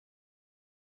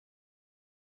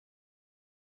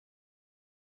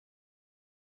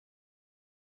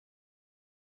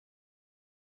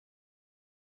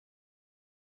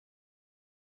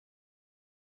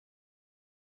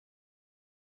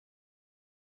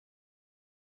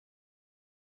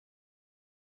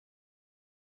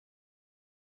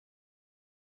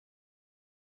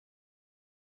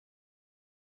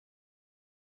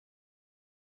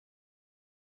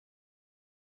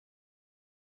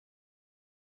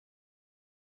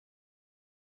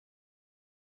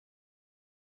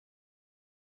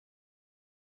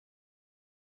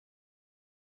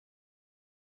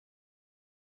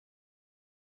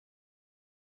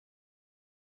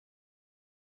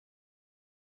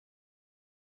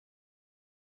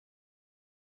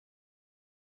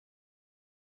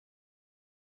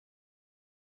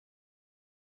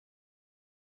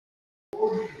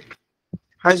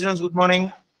Hi students, good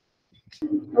morning.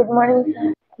 Good morning,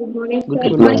 sir. Good morning, Good sir.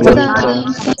 morning, Good sir.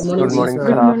 morning, Good morning, sir.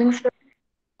 sir. morning, sir.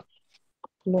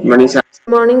 Morning, sir.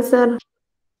 Morning, sir.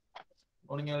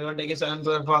 Morning everyone, take a silent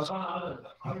prayer fast.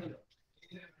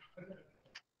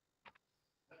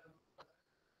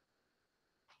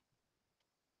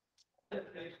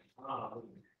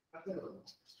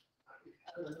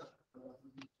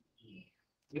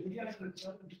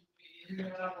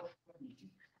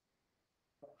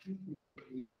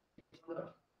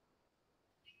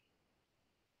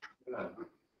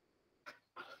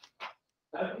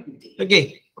 Okay,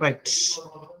 right.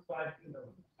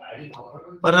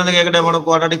 പറഞ്ഞത് കേൾക്കട്ടെ. നമ്മുടെ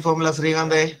quadratic formula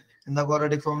ശ്രീകാന്തേ, എന്താ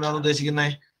quadratic formula എന്ന്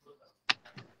ഉദ്ദേശിക്കുന്നത്?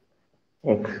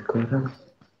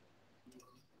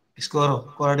 സ്ക്വയറോ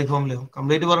quadratic ഫോർമുലയോ?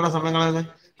 Complete പറയുന്ന സമയങ്ങളെ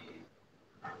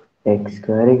X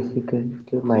square is equal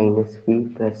to minus b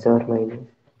plus or minus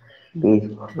b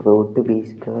root b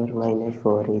square minus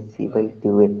 4ac by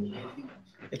 2a.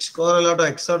 X square അല്ലാട്ടോ,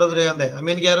 X ആട്ടോ ശ്രീകാന്തേ. അമ്മ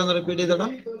എനിക്ക് ആരൊന്ന് repeat ചെയ്തോടാ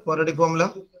quadratic formula.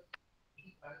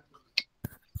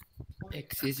 X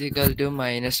is equal to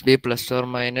minus b plus or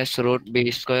minus root b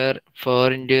square 4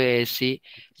 into ac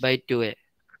by 2a.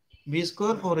 B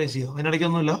square 4ac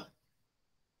അതിനിടയ്ക്കൊന്നുമില്ല.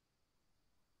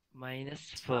 Minus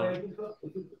 4.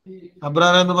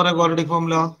 Abrar എന്ന് പറയാം quadratic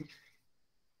formula.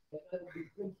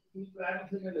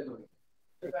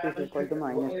 X is equal to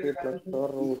minus b plus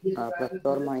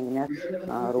or minus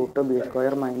root b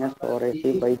square minus 4ac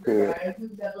by 2a.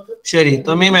 ശരി,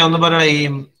 തമീമ ഒന്ന് പറയണ. ഈ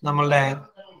നമ്മളുടെ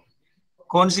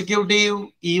consecutive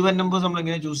even numbers നമ്മൾ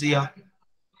എങ്ങനെ choose ചെയ്യാം?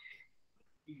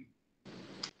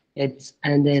 x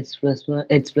and x plus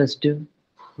 2.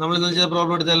 നമ്മൾ ഇന്ന് ചെയ്ത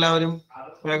പ്രോബ്ലം എടുത്ത എല്ലാവരും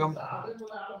വേഗം.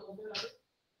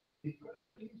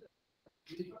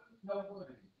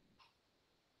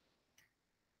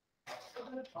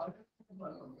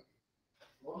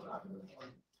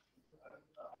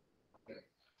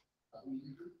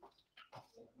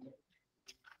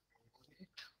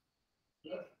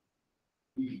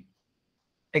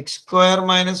 X square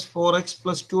minus 4x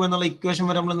plus 2 എന്നുള്ള ഇക്വേഷൻ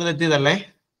വരെ നമ്മൾ ഇന്നലെ എത്തിയതല്ലേ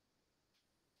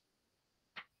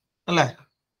അല്ലേ?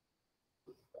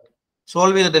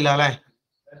 സോൾവ് ചെയ്തിട്ടില്ല അല്ലേ?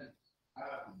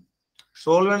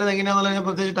 സോൾവ് ചെയ്യേണ്ടത് എങ്ങനെയാണെന്നുള്ള ഞാൻ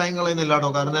പ്രത്യേകിച്ച് ടൈം കളയുന്നില്ല കേട്ടോ,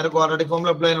 കാരണം നേരെ ക്വാഡ്രാറ്റിക്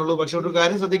ഫോർമുല അപ്ലൈ ചെയ്യുന്നുള്ളൂ. പക്ഷെ ഒരു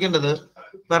കാര്യം ശ്രദ്ധിക്കേണ്ടത്,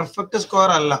 പെർഫെക്റ്റ് സ്ക്വയർ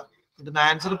അല്ല ഇതിന്റെ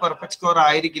ആൻസർ. പെർഫെക്റ്റ് സ്ക്വയർ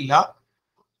ആയിരിക്കില്ല,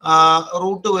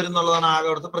 റൂട്ട് വരും എന്നുള്ളതാണ് ആകെ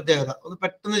അവിടുത്തെ പ്രത്യേകത. ഒന്ന്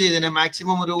പെട്ടെന്ന് ചെയ്തേനെ.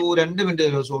 മാക്സിമം ഒരു 2 മിനിറ്റ്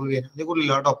തരുമോ സോൾവ് ചെയ്യാൻ? അതിൽ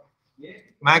കൂടുതലില്ല കേട്ടോ,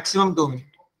 മാക്സിമം 2 മിനിറ്റ്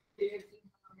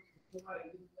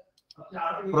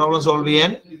പ്രോബ്ലം സോൾവ്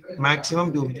ചെയ്യാൻ. Maximum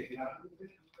 2 minute.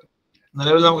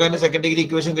 നിലവിൽ നമുക്ക് അതിന്റെ സെക്കൻഡ് ഡിഗ്രി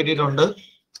ഇക്വേഷൻ കിട്ടിയിട്ടുണ്ട്.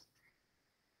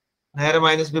 നേരെ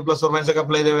minus B plus or minus ഒക്കെ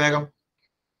അപ്ലൈ ചെയ്ത് വേഗം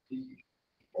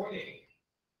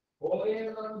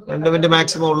 2 മിനിറ്റ്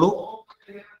മാക്സിമം ഉള്ളൂ.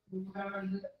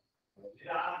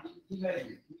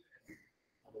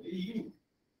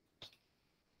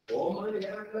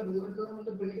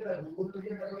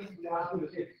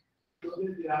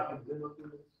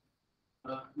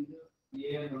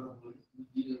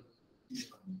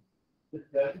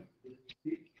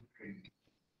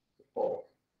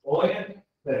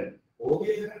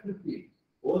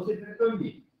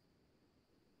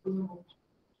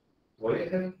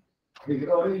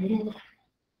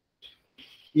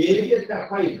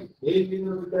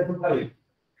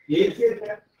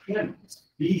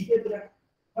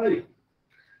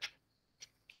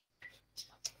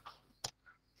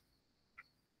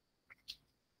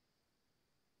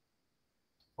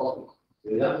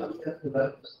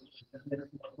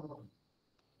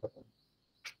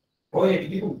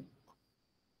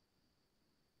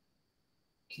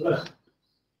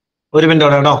 ഒരു മിനിറ്റ്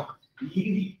അവിടെ കേട്ടോ,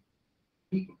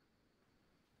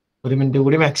 1 മിനിറ്റ്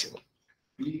കൂടി മാക്സിമം.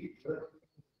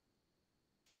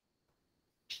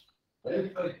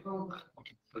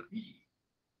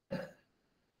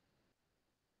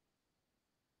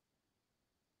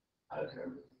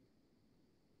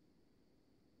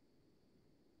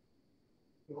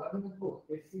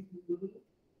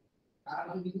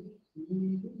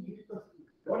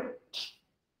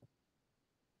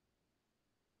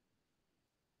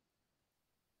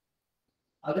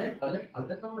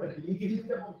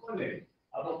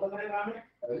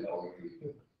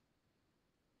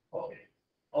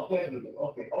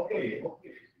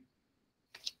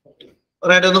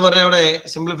 റൈറ്റ് ഒന്ന് പറഞ്ഞേ. അവിടെ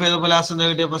സിംപ്ലിഫൈ ചെയ്തപ്പോൾ ലാസ്റ്റ് എന്താ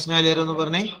കിട്ടിയ പ്രശ്നം ഒന്ന്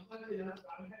പറഞ്ഞേ.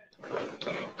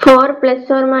 4 plus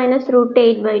or minus root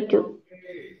 8 by 2.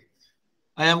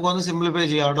 അത് നമുക്കൊന്ന് സിംപ്ലിഫൈ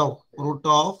ചെയ്യാം കേട്ടോ. Root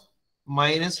of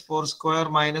minus 4 square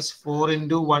minus 4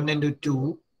 into 1 into 2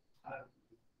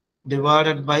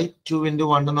 divided by 2 into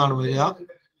 1 എന്നാണ് വരിക.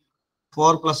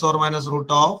 4 plus or minus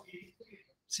root of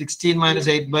 16 minus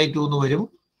 8 by 2 എന്ന് വരും.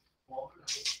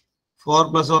 4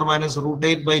 പ്ലസ് ഓർ മൈനസ് റൂട്ട്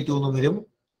 8/2 എന്ന് വരും.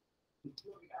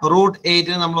 റൂട്ട്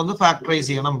 8 നമ്മളൊന്ന് ഫാക്ടറൈസ്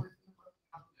ചെയ്യണം.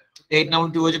 8 നമ്മൾ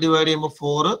 2 വെച്ച് ഡിവൈഡ് ചെയ്യുമ്പോൾ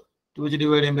 4, 2 വെച്ച്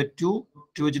ഡിവൈഡ് ചെയ്യുമ്പോൾ 2,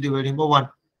 2 വെച്ച് ഡിവൈഡ് ചെയ്യുമ്പോൾ 1.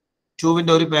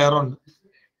 2വിന്റെ ഒരു പെയറുണ്ട്.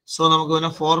 സോ നമുക്ക്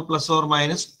പിന്നെ 4 പ്ലസ് ഓർ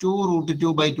മൈനസ് 2 റൂട്ട്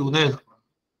 2/2 എന്ന് എഴുതാം.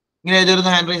 ഇങ്ങനെ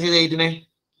എഴുതിയിരുന്ന ഹാൻഡ് റൈസ് ചെയ്ത് 8നെ.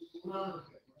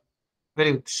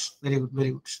 Very good, very good, very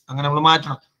good. അങ്ങനെ നമ്മൾ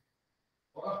മാറ്റണം.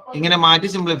 ഇങ്ങനെ മാറ്റി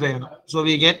സിംപ്ലിഫൈ ചെയ്യണം. സോ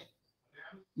വി ഗെറ്റ്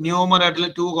ന്യൂമറേറ്ററിൽ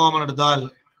 2 കോമൺ എടുത്താൽ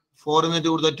 4 ന്ന്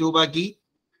 2 എടുത്താൽ 2 ബാക്കി,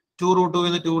 2 റൂട്ട് 2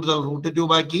 ന്ന് 2 എടുത്താൽ റൂട്ട് 2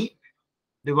 ബാക്കി,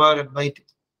 divided by 2.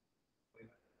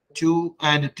 2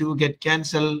 and 2 get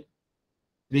cancelled.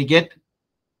 We get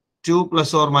 2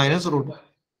 plus or minus root 2.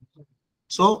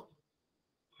 So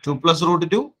 2 plus root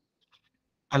 2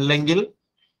 അല്ലെങ്കിൽ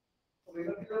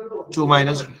 2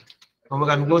 minus 2. നമ്മൾ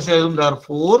കൺക്ലൂഷൻ എഴുതും.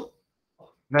 Therefore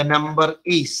the number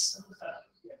is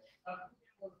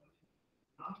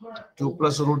 2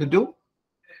 plus root 2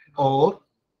 or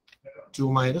 2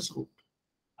 minus root.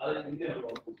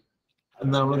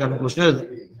 എന്നാണ് നമ്മൾ കൺക്ലൂഷൻ എഴുതുന്നത്.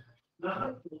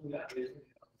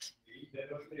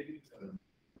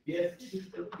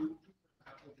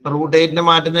 റൂട്ട് 8നെ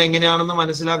മാറ്റുന്നത് എങ്ങനെയാണെന്ന്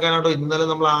മനസ്സിലാക്കാനാട്ടോ ഇന്നലെ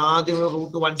നമ്മൾ ആദ്യം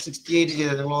റൂട്ട് 168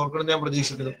 ചെയ്തത്. നിങ്ങൾ ഓർക്കണം ഞാൻ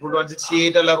പ്രതീക്ഷിക്കുന്നത്. റൂട്ട്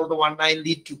 168 അല്ല, റൂട്ട്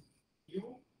 192.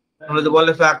 നമ്മൾ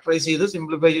ഇതുപോലെ ഫാക്ടറൈസ് ചെയ്ത്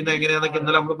സിംപ്ലിഫൈ ചെയ്യുന്നത് എങ്ങനെയാണെന്നൊക്കെ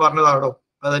ഇന്നലെ നമ്മൾ പറഞ്ഞതാണോ.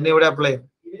 അത് തന്നെ ഇവിടെ അപ്ലൈ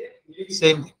ചെയ്യും.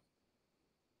 സെയിം.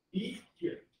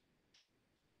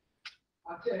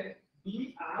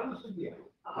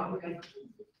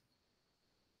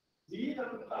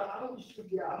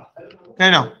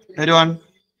 കഴിഞ്ഞോ everyone?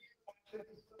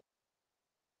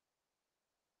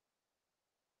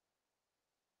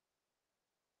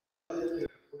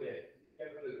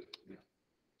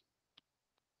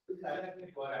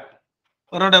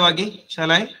 പറഞ്ഞോട്ടെ ബാക്കി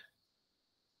ശാലായി.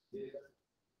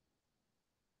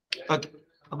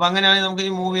 അപ്പൊ അങ്ങനെയാണെങ്കിൽ നമുക്ക്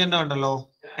ഇനി മൂവ് ചെയ്യേണ്ടതുണ്ടല്ലോ.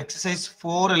 എക്സസൈസ്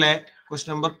 4ലെ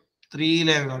ക്വസ്റ്റ്യൻ നമ്പർ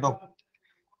 3 കേട്ടോ.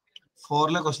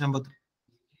 4ലെ ക്വസ്റ്റ്യൻ നമ്പർ 3.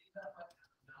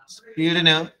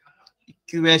 സ്പീഡിന്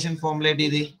ഇക്വേഷൻ ഫോർമുലേറ്റ്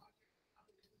ചെയ്ത്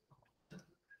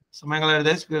സമയങ്ങൾ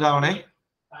എഴുതേ. സ്പീഡ് ആവണേ.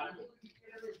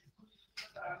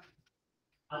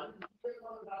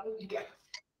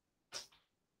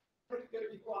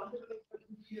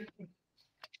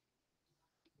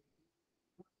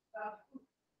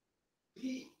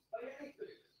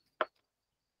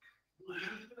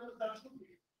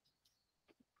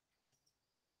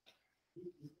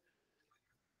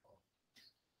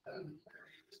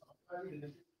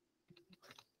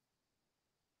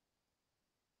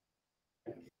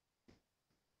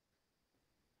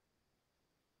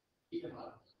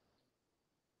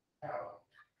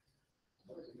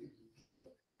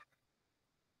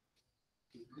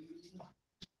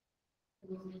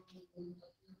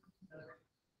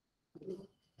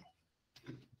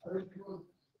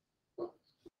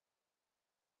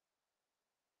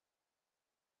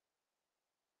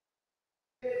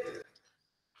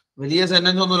 വലിയ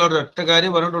സെന്റൻസ് ഒന്നുമില്ല, ഒറ്റ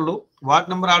കാര്യം പറഞ്ഞിട്ടുള്ളൂ. What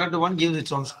number added to 1 gives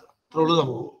its own square. ഇത്രയുള്ളൂ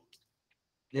സംഭവം.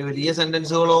 വലിയ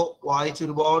സെന്റൻസുകളോ വായിച്ച്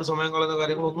ഒരുപാട് സമയം കളയുന്ന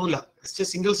കാര്യങ്ങളൊന്നുമില്ല. Just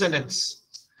single sentence.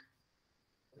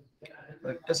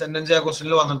 ഒറ്റ സെന്റൻസ് ആ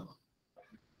ക്വസ്റ്റ്യനിൽ വന്നിട്ടുണ്ട്.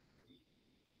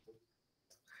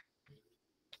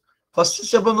 ഫസ്റ്റ്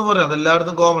സ്റ്റെപ്പ് എന്ന് പറയാം,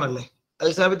 അതെല്ലായിടത്തും കോമൺ അല്ലേ.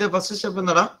 എലിസാബിന്റെ ഫസ്റ്റ് സ്റ്റെപ്പ്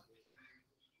എന്താടാ?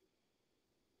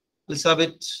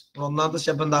 എലിസാബിറ്റ് ഒന്നാമത്തെ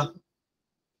സ്റ്റെപ്പ് എന്താ?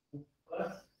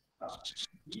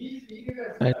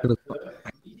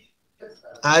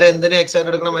 ആരെന്തിനെ എക്സാക്ട്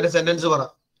എടുക്കണം? അതിന്റെ സെന്റൻസ് പറ.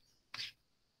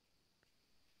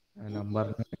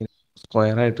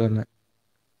 സ്ക്വയർ ആയിട്ട് തന്നെ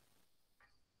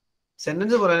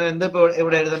സെന്റൻസ് പറയാൻ എന്താ ഇപ്പൊ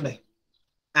ഇവിടെ എഴുതണ്ടേ?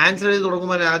 ആൻസർ എഴുതി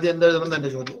തുടങ്ങുമ്പോൾ ആദ്യം എന്താ എഴുതണം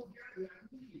എന്റെ ചോദ്യം.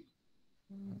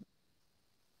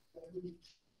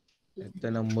 The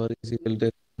number is equal to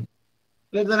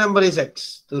Let the number is x.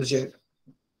 തീർച്ചയായിട്ടും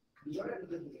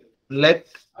let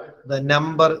the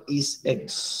number is x.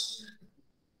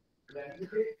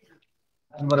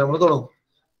 നമ്മൾ തുടങ്ങും.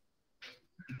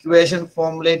 ഇക്വേഷൻ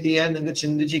ഫോർമുലേറ്റ് ചെയ്യാൻ നിങ്ങൾക്ക്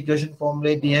ചിന്തിച്ച് ഇക്വേഷൻ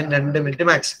ഫോർമുലേറ്റ് ചെയ്യാൻ 2 മിനിറ്റ്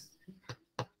മാക്സ്.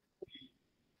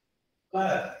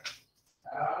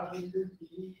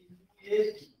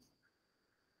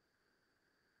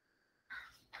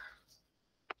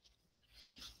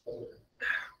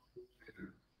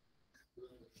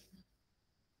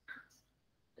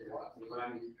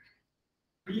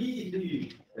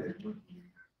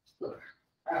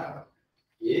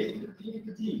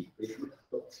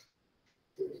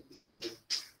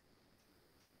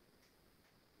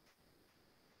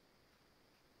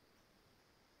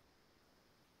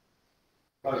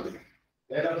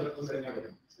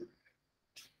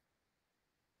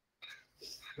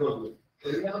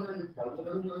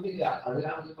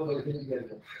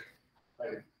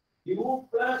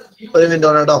 ഒരു മിനിറ്റ്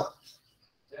കേട്ടോ.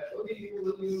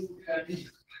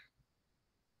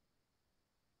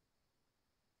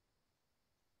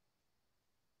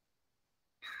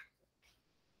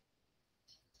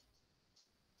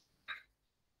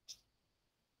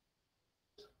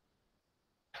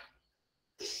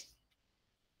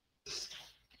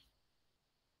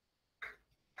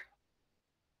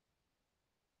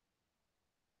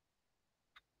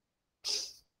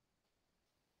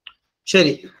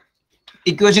 ശരി,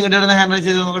 ഇക്വേഷൻ കിട്ടിയ ഹാൻഡിൽ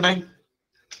ചെയ്ത് നോക്കട്ടെ.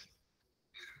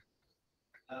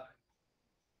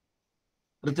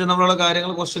 കൃത്യം നമ്മളുള്ള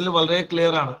കാര്യങ്ങൾ ക്വസ്റ്റ്യനിൽ വളരെ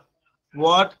ക്ലിയർ ആണ്.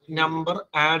 What number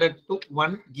added to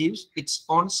 1 gives its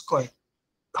own square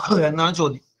എന്നാണ്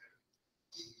ചോദ്യം.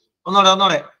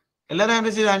 ഒന്നോടെ എല്ലാവരും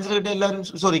ഹാൻഡിൽ ചെയ്ത് ആൻസർ കിട്ടിയ എല്ലാവരും,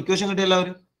 സോറി ഇക്വേഷൻ കിട്ടിയ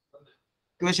എല്ലാവരും,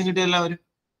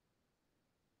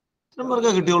 ഇത്രയും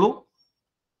പേർക്ക് കിട്ടിയോളൂ.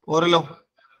 പോരല്ലോ,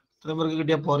 ഇത്രയും പേർക്ക്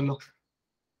കിട്ടിയാ പോരല്ലോ.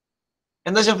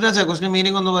 എന്താ ഷെഫ്നാസ് ക്വസ്റ്റ്യൻ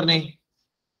മീനിങ് ഒന്ന് പറഞ്ഞേ.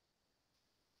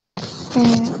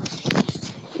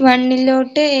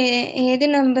 വണ്ണിലോട്ട് ഏത്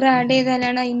നമ്പർ ആഡ്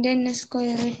ചെയ്താലാണ് അതിന്റെ തന്നെ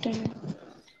സ്ക്വയർ കിട്ടുന്നത്?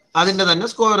 അതിന്റെ തന്നെ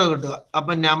സ്ക്വയർ കിട്ടുക.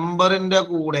 അപ്പൊ നമ്പറിന്റെ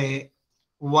കൂടെ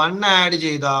 1 ആഡ്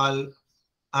ചെയ്താൽ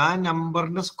ആ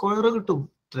നമ്പറിന്റെ സ്ക്വയർ കിട്ടും.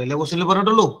 ഇത്രയല്ലേ ക്വസ്റ്റ്യനിൽ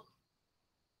പറഞ്ഞിട്ടുള്ളൂ.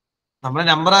 നമ്മുടെ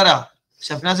നമ്പർ ആരാ?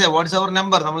 ഷെഫ്നാസെ, വാട്ട്സ് അവർ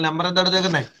നമ്പർ? നമ്മൾ നമ്പർ എന്താ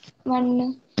എടുത്തേക്കുന്നേ?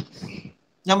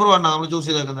 നമ്പർ 1 നമ്മൾ ചൂസ്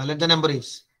ചെയ്തേക്കുന്നത്. ലെറ്റ് ദ നമ്പർ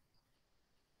ഈസ്,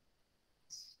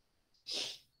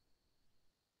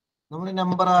 നമ്മുടെ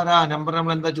നമ്പർ ആരാ? നമ്പർ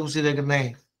നമ്മൾ എന്താ ചൂസ് ചെയ്തേക്കുന്നേ?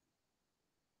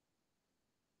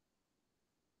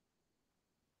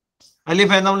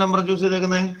 അലിഫ്, നമ്മൾ നമ്പർ ചൂസ്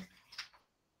ചെയ്തേക്കുന്നേ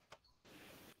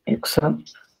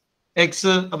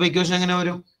എക്സ്. അപ്പൊ ഇക്വേഷൻ എങ്ങനെ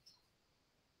വരും?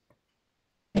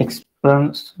 x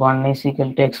plus 1 is equal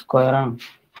to x square ആണ്.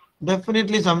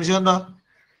 ഡെഫിനറ്റ്ലി. സംശയം എന്താ?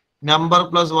 Number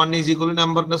plus 1 is equal to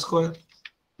നമ്പറിന്റെ സ്ക്വയർ.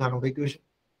 ഇതാണ് ഇക്വേഷൻ.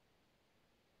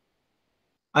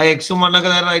 ആ എക്സും 1 ഒക്കെ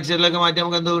നേരെ റൈറ്റ് സൈഡിലേക്ക് മാറ്റി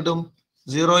നമുക്ക് എന്ത് കിട്ടും?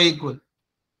 0 equal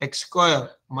X square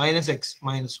minus X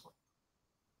minus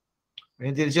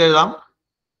 1. തിരിച്ചെഴുതാം.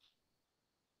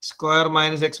 Square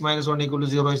minus X minus 1 equal to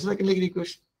 0 is second degree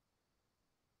equation.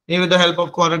 ഇനി with the help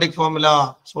of quadratic formula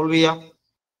solve ചെയ്യാം.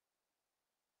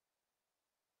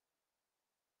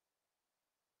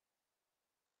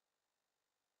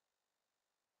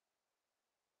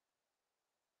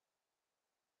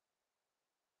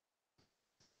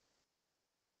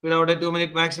 We have 2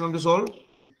 minutes maximum to solve.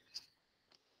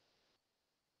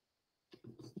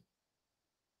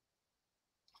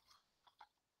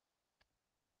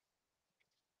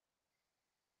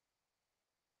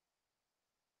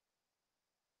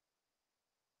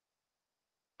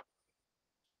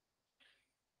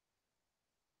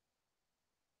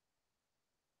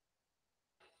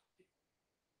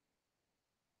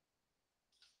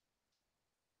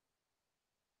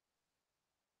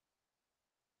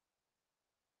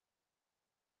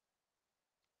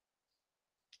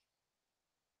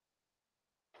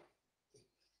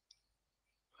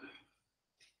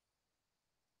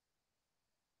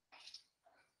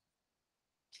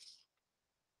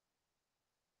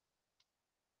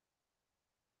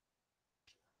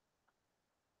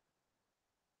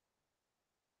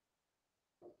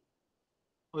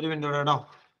 ഒരു മിനിറ്റ് കേട്ടോ.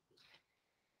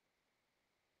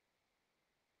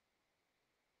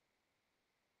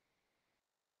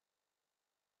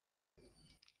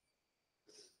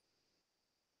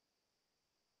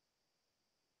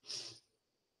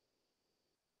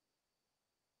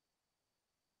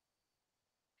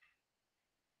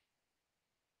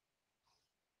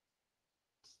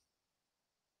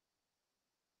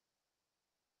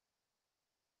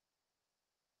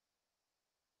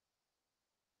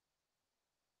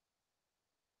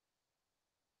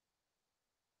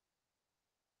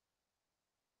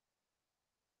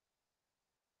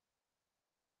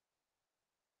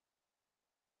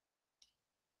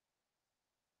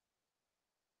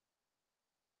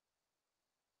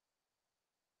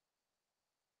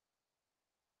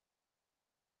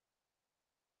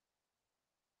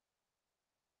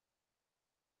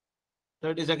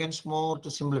 Thirty seconds more to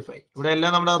simplify. ഇവിടെ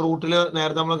എല്ലാം നമ്മുടെ റൂട്ടിൽ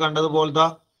നേരത്തെ നമ്മൾ കണ്ടതുപോലത്തെ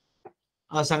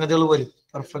സംഗതികൾ വരും.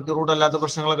 പെർഫെക്റ്റ് റൂട്ട് അല്ലാത്ത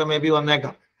പ്രശ്നങ്ങളൊക്കെ മേ ബി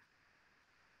വന്നേക്കാം.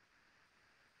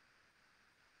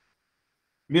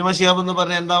 ഭീമ ഷിയാബ് എന്ന്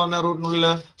പറഞ്ഞ എന്താ വന്ന റൂട്ടിനുള്ളിൽ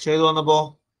ചെയ്തു വന്നപ്പോ?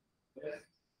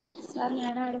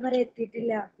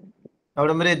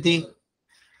 എവിടം വരെ എത്തി?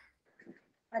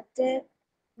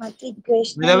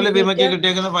 നിലവിൽ ഭീമയ്ക്ക്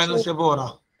കിട്ടിയേക്കുന്ന ഫൈനൽ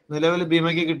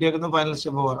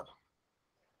സ്റ്റെപ്പ് പറ.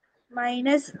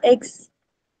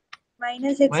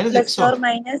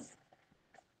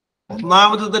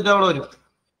 ഒന്നാമത്തെ തെറ്റ് അവിടെ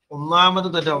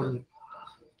വരും.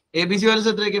 എ ബി സി വാല്യൂസ്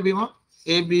എത്രയൊക്കെ ഭീമ?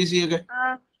 എ ബി സി ഒക്കെ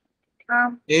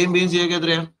എയും ബിയും സി ഒക്കെ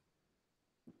എത്രയാ?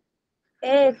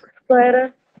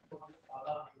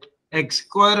 എക്സ്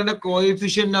സ്ക്വയറിന്റെ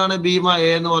കോഎഫിഷ്യന്റ് ആണ് ഭീമ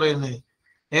എ എന്ന് പറയുന്നത്.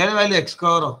 എയുടെ വാല്യൂ എക്സ്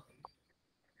സ്ക്വയറോ?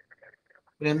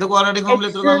 പിന്നെ എന്ത് ക്വാഡ്രാറ്റിക് ഫോമിൽ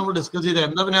എത്ര നമ്മൾ ഡിസ്കസ് ചെയ്തത്?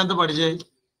 എന്താ പിന്നെ അത് പഠിച്ചേ?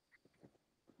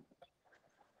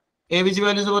 എ ബി സി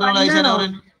വാല്യൂസ്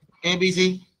പറയുന്നത് എ ബി സി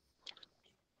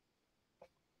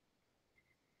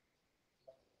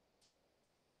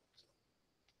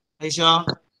ഐഷ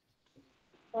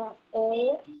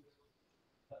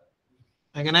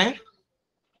എങ്ങനെ?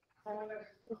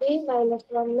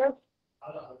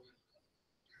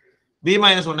 ബി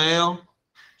മൈനസ് 1 എയോ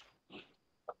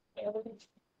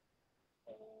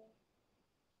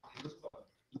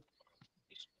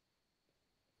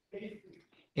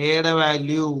എയുടെ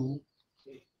വാല്യൂ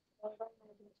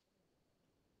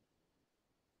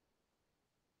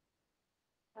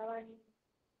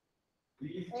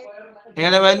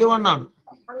എയുടെ വാല്യൂ 1 ആണ്,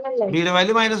 ബിയുടെ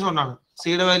വാല്യൂ -1 ആണ്,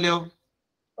 സിയുടെ വാല്യൂ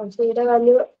സിയുടെ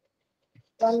വാല്യൂ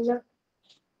 1 ആണ്.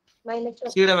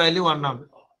 സിയുടെ വാല്യൂ 1 ആണോ?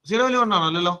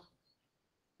 അല്ലല്ലോ,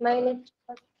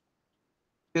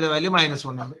 സിയുടെ വാല്യൂ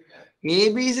 -1 ആണ്. എ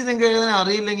ബി സി നിങ്ങൾക്ക് എഴുതാൻ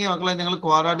അറിയില്ലെങ്കിൽ മക്കളെ നിങ്ങൾ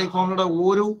ക്വാഡ്രാറ്റിക് ഫോമിലൂടെ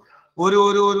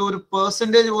ഒരു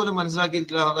പെർസെന്റേജ് പോലും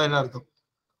മനസ്സിലാക്കിയിട്ടില്ല എന്നതാണ് അതിന്റെ അർത്ഥം.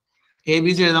 എ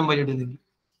ബി സി എഴുതാൻ പറ്റിയിട്ടില്ലെങ്കിൽ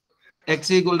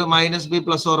X equal to -b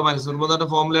plus or minus നിർബന്ധമായിട്ട്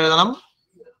ഫോമിൽ എഴുതണം.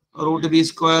 root b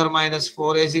square minus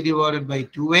 4ac divided by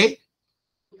 2a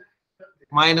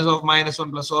minus of -1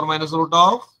 plus or minus root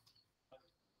of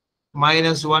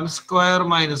 -1 square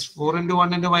minus 4 into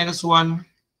 1 into -1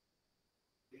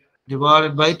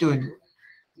 divided by 2 into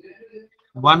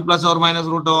 1 plus or minus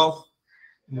root of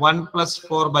 1 plus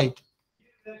 4 by 2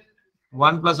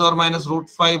 1 plus or minus root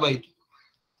 5 by 2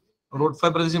 root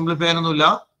 5 പ്രതി simplify ചെയ്യാനൊന്നുമില്ല.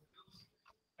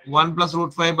 1 plus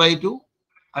root 5 by 2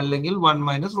 അല്ലെങ്കിൽ 1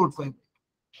 minus root 5.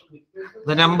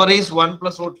 The number is 1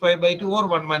 plus root 5 by 2 or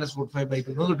 1 minus root 5 by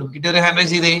 2. No, കിട്ടും. കിട്ടിയ ഒരു hand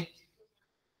raise ചെയ്തേ.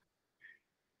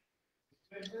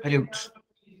 Very good.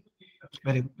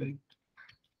 Very good. Very good.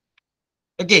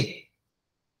 Okay.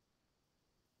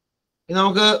 ഇനി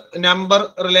നമുക്ക് number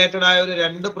related ആയ ഒരു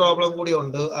 2 പ്രോബ്ലം കൂടി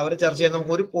ഉണ്ട്. അവർ ചർച്ച ചെയ്യാൻ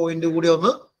നമുക്ക് ഒരു പോയിന്റ് കൂടി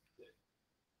ഒന്ന്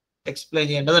എക്സ്പ്ലെയിൻ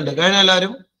ചെയ്യേണ്ടതുണ്ട്. കഴിഞ്ഞ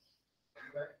എല്ലാവരും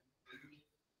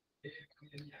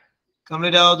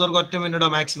കംപ്ലീറ്റ് ആവാത്തവർക്ക് ഒറ്റ മിനിറ്റോ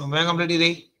മാക്സിമം വേഗം കംപ്ലീറ്റ്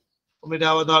ചെയ്തേ. കംപ്ലീറ്റ്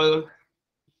ആവാത്ത ആളുകൾ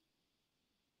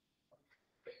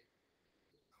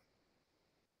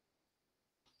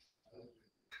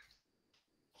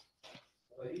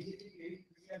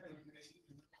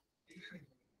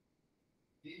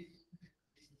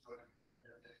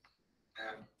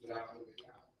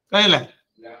കഴിയല്ലേ?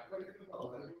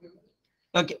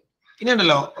 ഓക്കെ.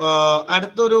 ഇനിയുണ്ടല്ലോ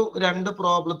അടുത്തൊരു 2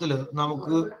 പ്രോബ്ലത്തില്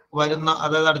നമുക്ക് വരുന്ന,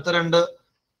 അതായത് അടുത്ത 2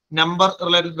 നമ്പർ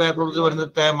റിലേറ്റഡ് പ്രോബ്ലത്തിൽ വരുന്ന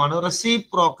ടേമാണ്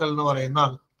റെസിപ്രോക്കൽ എന്ന് പറയുന്ന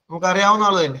ആൾ. നമുക്ക് അറിയാവുന്ന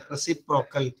ആള് തന്നെ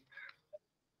റെസിപ്രോക്കൽ.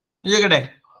 ചോദിക്കട്ടെ,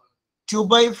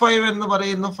 2/5 എന്ന്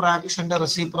പറയുന്ന ഫ്രാക്ഷന്റെ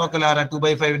റെസിപ്രോക്കൽ ആരാ?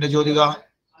 2/5ന്റെ ജ്യോതിക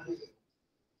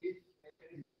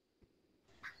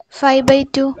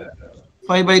 5/2.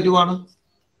 5/2 ആണ്.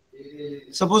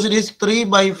 Suppose it is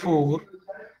 3/4.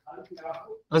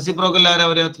 റെസിപ്രോക്കൽ ആരാ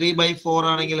വരിക? 3/4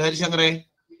 ആണെങ്കിൽ ഹരിശങ്കറെ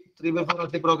 3/4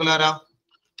 റെസിപ്രോക്കൽ ആരാ?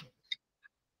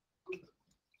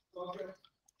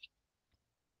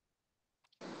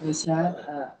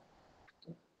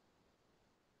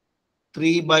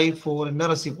 3/4ന്റെ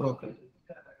റെസിപ്രോക്കൽ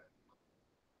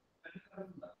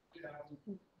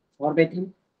 4/3.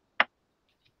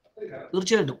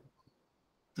 തീർച്ചയായിട്ടും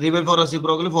 3/4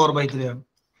 റെസിപ്രോക്കൽ 4/3 ആണ്.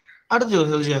 അടുത്ത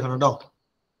ചോദ്യം തീർച്ചയാക്കണം കേട്ടോ.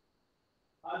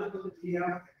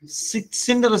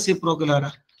 6ന്റെ റെസിപ്രോക്കൽ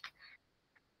ആരാ?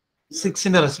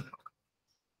 6ന്റെ റെസിപ്രോക്കൽ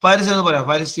ഫാരിസ് എന്ന് പറയാം.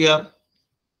 ഫാരിസ് ചെയ്യാം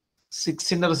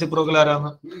 6ന്റെ റെസിപ്രോക്കൽ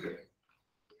ആരാന്ന്?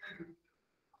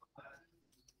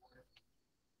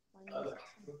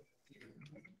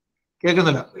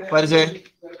 കേൾക്കുന്നില്ല ഫാരിസേ?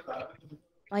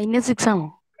 -6 ആണോ?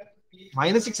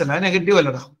 -6 അല്ല, നെഗറ്റീവ്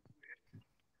അല്ലടാ.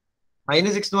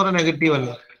 -6 എന്ന് പറഞ്ഞാൽ നെഗറ്റീവ് അല്ല.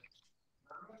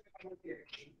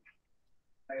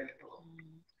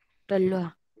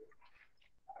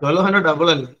 12 ഡബിൾ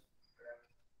അല്ല.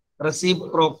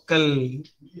 റെസിപ്രോക്കൽ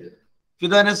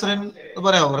ഫിദ നസ്റിൻ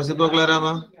പറയാമോ റെസിപ്രോക്കൽ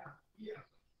ആരാന്ന്?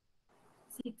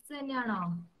 6 തന്നെയാണോ?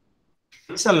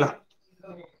 6 അല്ല.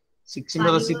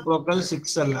 6ന്റെ റെസിപ്രോക്കൽ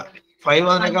 6 അല്ല. 5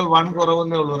 അതിനേക്കാൾ 1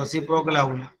 കുറവെന്നേ ഉള്ളൂ. റെസിപ്രോക്കൽ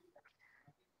ആവില്ല.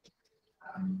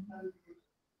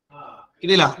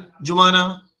 ഇതില്ല ജുമാന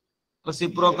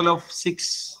റെസിപ്രോക്കൽ ഓഫ് 6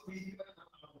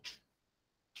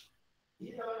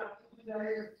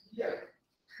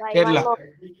 കേരള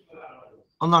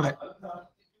ഒന്നോടെ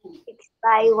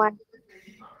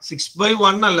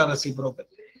 6/1 അല്ല reciprocal.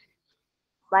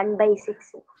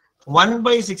 1/6.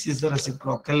 1/6 is the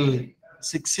reciprocal.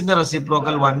 6ന്റെ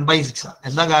reciprocal 1/6 ആണ്.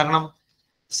 എന്താ കാരണം?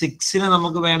 6നെ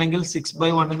നമുക്ക് വേണമെങ്കിൽ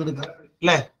 6/1 എന്ന് എടുക്കാം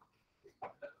അല്ലേ?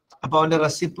 അപ്പൊ അവന്റെ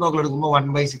റെസിപ്രോക്കൽ എടുക്കുമ്പോൾ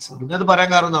 1/6. പിന്നെ അത് പറയാൻ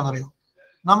കാരണം എന്താണെന്നറിയോ?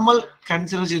 നമ്മൾ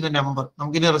കൺസിഡർ ചെയ്യുന്ന നമ്പർ,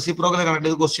 നമുക്ക് ഇനി റെസിപ്രോക്കൽ കണക്ട്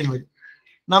ചെയ്ത് ക്വസ്റ്റ്യൻ വരും.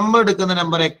 നമ്മൾ എടുക്കുന്ന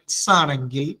നമ്പർ എക്സ്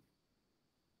ആണെങ്കിൽ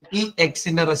ഈ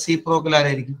എക്സിന്റെ റെസിപ്രോക്കൽ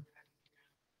ആരായിരിക്കും?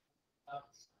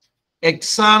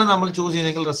 എക്സ് ആണ് നമ്മൾ ചൂസ്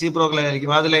ചെയ്യുന്നെങ്കിൽ റെസിപ്രോക്കൽ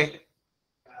ആയിരിക്കും. അതിലെ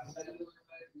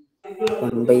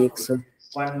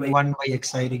 1/x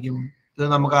ആയിരിക്കും. ഇത്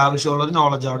നമുക്ക് ആവശ്യമുള്ള ഒരു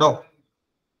നോളജ് ആണോ?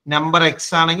 നമ്പർ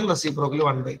എക്സ് ആണെങ്കിൽ റെസിപ്രോക്കൽ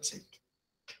 1/x ആയിരിക്കും.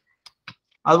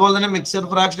 അതുപോലെ തന്നെ മിക്സഡ്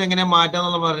ഫ്രാക്ഷൻ എങ്ങനെ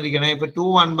മാറ്റാന്നുള്ള പറഞ്ഞിരിക്കണേ. ഇപ്പൊ 2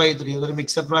 1/3 അതൊരു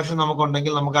മിക്സഡ് ഫ്രാക്ഷൻ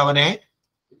നമുക്കുണ്ടെങ്കിൽ നമുക്ക് അവനെ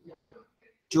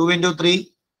 2 × 3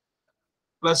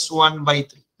 +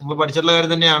 1/3 നമ്മൾ പഠിച്ചിട്ടുള്ള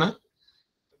കാര്യം തന്നെയാണ്.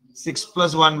 6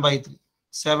 + 1/3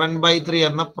 7/3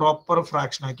 എന്ന പ്രോപ്പർ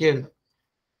ഫ്രാക്ഷൻ ആക്കി എഴുതും.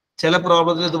 ചില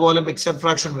പ്രോബ്ലത്തിൽ ഇതുപോലെ മിക്സഡ്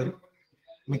ഫ്രാക്ഷൻ വരും.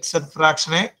 മിക്സഡ്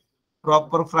ഫ്രാക്ഷനെ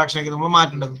പ്രോപ്പർ ഫ്രാക്ഷൻ ആക്കി നമ്മൾ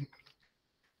മാറ്റേണ്ടത്.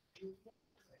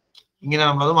 ഇങ്ങനെ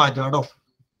നമ്മളത് മാറ്റുക കേട്ടോ.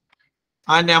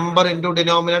 ആ number into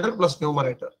denominator plus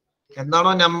numerator.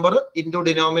 എന്താണോ number into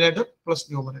denominator plus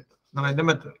numerator എന്നാണ് എന്റെ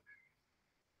മെത്തേഡ്.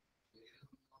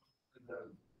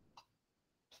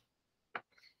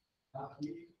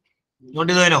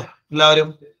 നോട്ട് ചെയ്തോ എല്ലാവരും?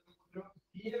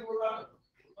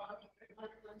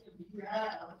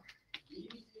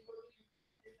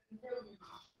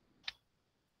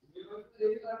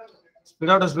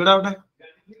 സ്പീഡാവട്ടെ.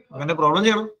 അങ്ങനെ പ്രോബ്ലം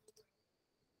ചെയ്യണം.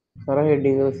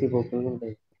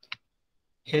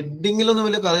 ഹെഡിങ്ങിലൊന്നും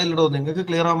വലിയ കഥയില്ലടോ. നിങ്ങൾക്ക്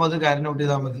ക്ലിയർ ആകുമ്പോൾ അത് കാര്യം നോട്ട്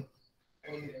ചെയ്താൽ മതി.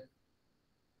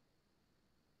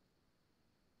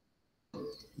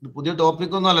 പുതിയ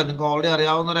ടോപ്പിക് ഒന്നും അല്ല, നിങ്ങൾക്ക് ഓൾറെഡി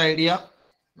അറിയാവുന്ന ഒരു ഐഡിയ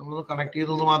നമ്മൾ കണക്ട്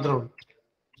ചെയ്തെന്ന് മാത്രമേ ഉള്ളൂ.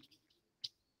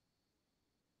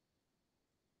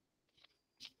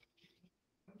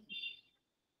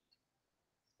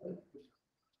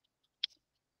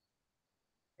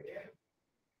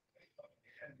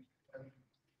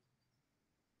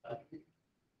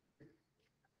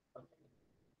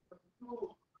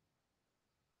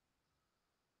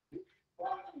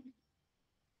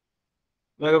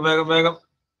 വേഗം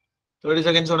 30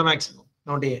 സെക്കൻഡ്സോടെ മാക്സിമം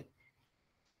നോട്ട് ചെയ്യാൻ.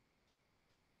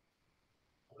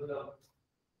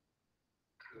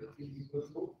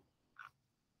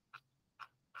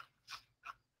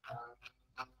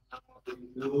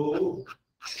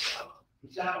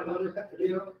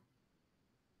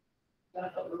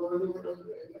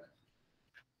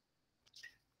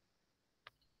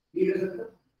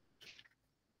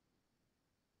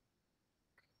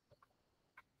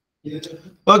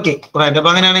 Okay right. അപ്പൊ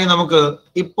അങ്ങനെയാണെങ്കിൽ നമുക്ക്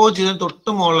ഇപ്പോ ചെയ്ത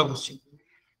തൊട്ട് മുകളിലെ ക്വസ്റ്റ്യൻ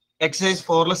എക്സസൈസ്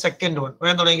 4 സെക്കൻഡ് വൺ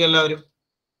വേഗം തുടങ്ങി എല്ലാവരും.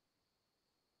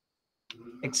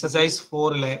 എക്സസൈസ്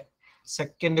 4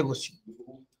 സെക്കൻഡ് ക്വസ്റ്റ്യൻ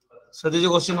ശ്രദ്ധിച്ച്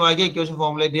ക്വസ്റ്റ്യൻ വായിക്കുക, ഇക്വേഷൻ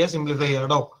ഫോർമുലേറ്റ് ചെയ്യുക, സിംപ്ലിഫൈ ചെയ്യുക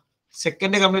കേട്ടോ.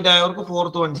 സെക്കൻഡ് കംപ്ലീറ്റ് ആയവർക്ക്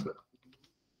 4th വൺ ചെയ്യുക.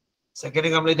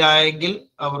 സെക്കൻഡ് കംപ്ലീറ്റ് ആയെങ്കിൽ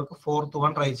അവർക്ക് 4th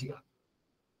വൺ ട്രൈ ചെയ്യാം.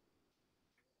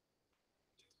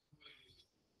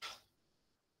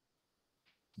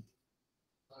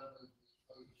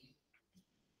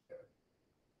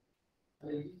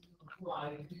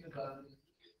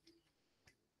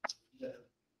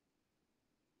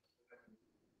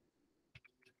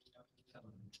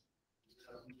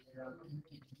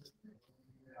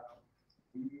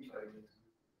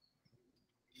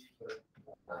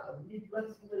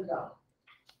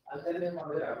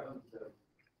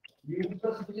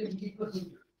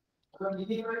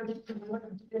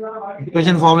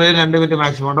 ഇക്വേഷൻ ഫോർമുലയിൽ 2 മിനിറ്റ്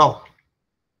മാക്സിമം കേട്ടോ.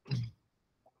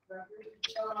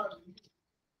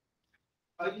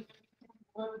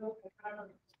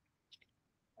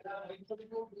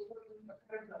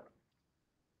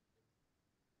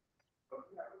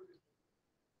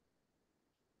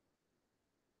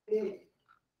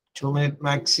 Two minute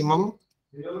maximum.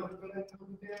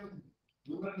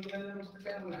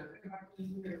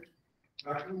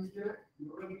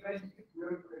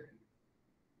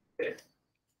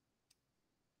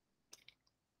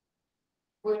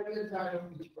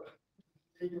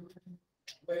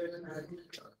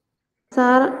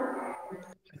 Sir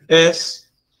Yes.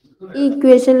 ഈ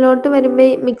ഇക്വേഷനിലോട്ട് വരുമ്പോ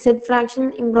മിക്സഡ് ഫ്രാക്ഷൻ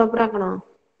ഇംപ്രോപ്പർ ആക്കണോ?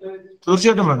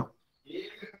 തീർച്ചയായിട്ടും വേണം.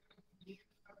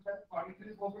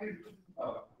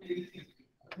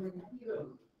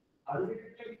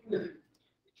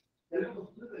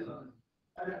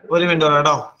 ഒരു മിനിറ്റ്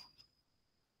കേട്ടോ.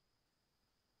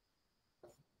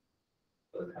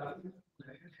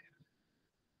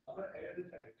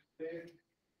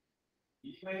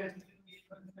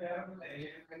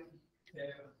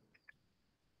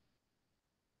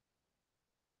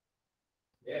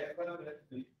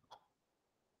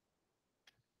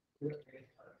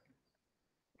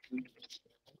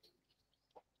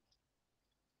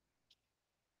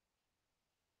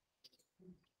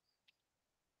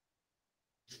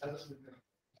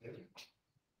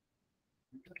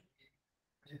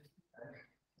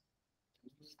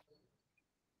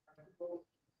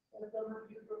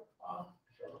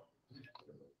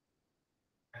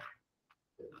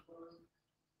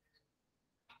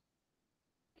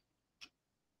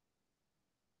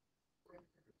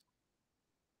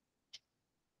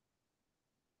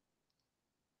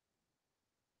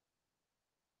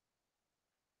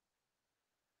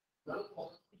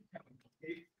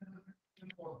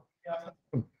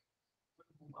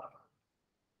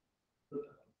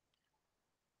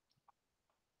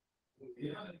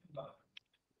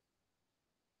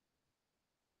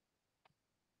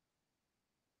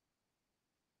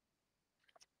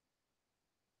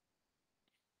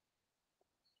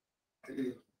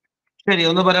 ശരി,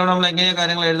 ഒന്ന് പറയുമ്പോൾ നമ്മൾ എങ്ങനെയാ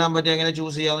കാര്യങ്ങൾ എഴുതാൻ പറ്റുക, എങ്ങനെ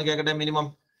ചൂസ് ചെയ്യാന്ന് കേൾക്കട്ടെ. മിനിമം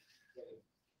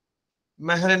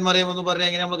മെഹ്റൻ മറിയം ഒന്ന് പറഞ്ഞാൽ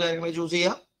എങ്ങനെ നമ്മൾ കാര്യങ്ങൾ ചൂസ്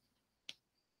ചെയ്യാം?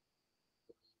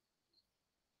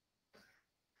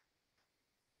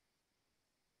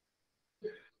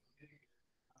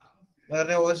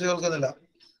 വേറെ വോയിസ് കേൾക്കുന്നില്ല.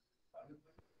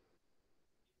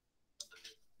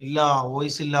 ഇല്ല,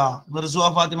 വോയിസ് ഇല്ല. മിർസുവ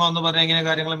ഫാത്തിമ ഒന്ന് പറഞ്ഞാൽ എങ്ങനെ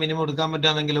കാര്യങ്ങൾ മിനിമം എടുക്കാൻ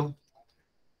പറ്റാന്നെങ്കിലും.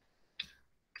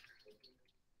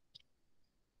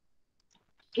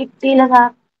 കിട്ടിയില്ല സാർ.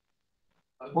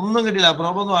 ഒന്നും കിട്ടില്ല.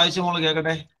 പ്രോബ്ലം ഒന്ന് വായിച്ചു മോള്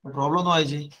കേൾക്കട്ടെ. പ്രോബ്ലം ഒന്ന്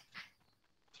വായിച്ചു.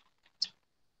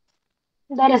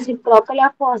 The reciprocal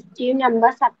of positive number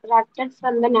subtracted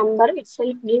from the number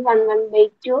itself give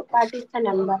 1/2. What is the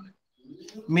number?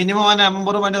 Minimum ആ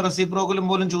നമ്പറും അതിന്റെ റെസിപ്രോക്കലും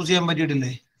പോലും ചൂസ് ചെയ്യാൻ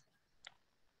പറ്റിയിട്ടില്ലേ?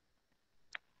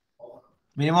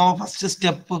 മിനിമം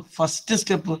ഫസ്റ്റ്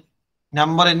സ്റ്റെപ്പ്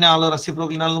നമ്പർ എന്നെ ആള്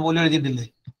റെസിപ്രോക്കലിനാണെന്ന് പോലും എഴുതിയിട്ടില്ലേ?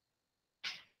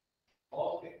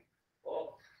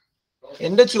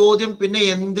 എന്റെ ചോദ്യം പിന്നെ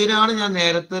എന്തിനാണ് ഞാൻ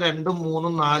നേരത്തെ 2, 3,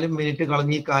 4 മിനിറ്റ്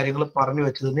കളഞ്ഞ് ഈ കാര്യങ്ങൾ പറഞ്ഞു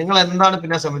വെച്ചത്? നിങ്ങൾ എന്താണ്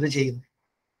പിന്നെ ആ സമയത്ത് ചെയ്യുന്നത്?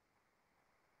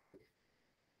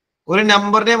 ഒരു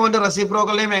നമ്പറിനെയും അതിന്റെ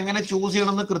റെസിപ്രോക്കലിനെയും എങ്ങനെ ചൂസ്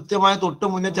ചെയ്യണമെന്ന് കൃത്യമായി തൊട്ട്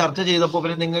മുന്നേ ചർച്ച ചെയ്തപ്പോൾ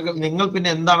പിന്നെ നിങ്ങൾ പിന്നെ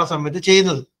എന്താണ് ആ സമയത്ത്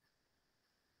ചെയ്യുന്നത്?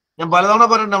 ഞാൻ പലതവണ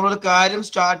പറഞ്ഞിട്ടുണ്ട്, നമ്മളൊരു കാര്യം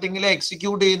സ്റ്റാർട്ടിങ്ങിൽ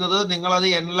എക്സിക്യൂട്ട് ചെയ്യുന്നത് നിങ്ങൾ അത്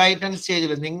എൻലൈറ്റൻ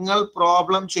സ്റ്റേജിൽ നിങ്ങൾ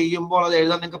പ്രോബ്ലം ചെയ്യുമ്പോൾ അത്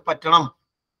എഴുതാൻ നിങ്ങൾക്ക് പറ്റണം.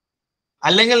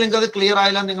 അല്ലെങ്കിൽ നിങ്ങൾക്ക് അത് ക്ലിയർ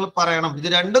ആയില്ല നിങ്ങൾ പറയണം. ഇത്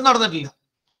രണ്ടും നടന്നിട്ടില്ല.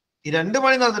 ഈ 2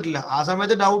 പണി നടന്നിട്ടില്ല. ആ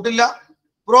സമയത്ത് ഡൗട്ട് ഇല്ല,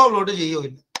 പ്രോബ്ലോട്ട്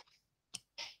ചെയ്യുമില്ല.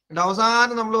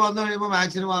 അവസാനം നമ്മൾ വന്നു കഴിയുമ്പോൾ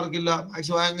മാത്സിന് മാർക്കില്ല,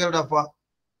 മാത്സ് ഭയങ്കര ടഫാ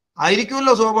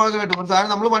ആയിരിക്കുമല്ലോ സ്വാഭാവികമായിട്ടും.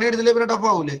 കാരണം നമ്മൾ പണിയെടുത്തില്ലേ പിന്നെ ടഫ്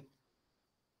ആവൂലേ?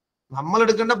 നമ്മൾ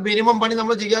എടുക്കേണ്ട മിനിമം പണി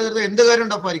നമ്മൾ ചെയ്യാതിരുന്ന എന്ത് കാര്യം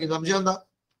ടഫായിരിക്കും? സംശയം എന്താ?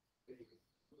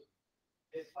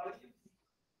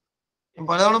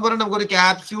 പലതവണ പറഞ്ഞിട്ട് നമുക്കൊരു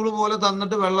ക്യാപ്സ്യൂൾ പോലെ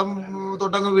തന്നിട്ട് വെള്ളം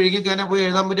തൊട്ടങ്ങ് വിഴുങ്ങി കഴിഞ്ഞാൽ പോയി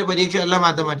എഴുതാൻ പറ്റിയ പരീക്ഷ അല്ല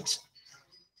മാത്തമാറ്റിക്സ്.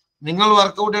 നിങ്ങൾ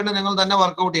വർക്കൗട്ട് ചെയ്യേണ്ടത് നിങ്ങൾ തന്നെ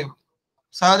വർക്കൗട്ട് ചെയ്യണം.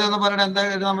 സഹദ് എന്ന് പറയണ എന്താ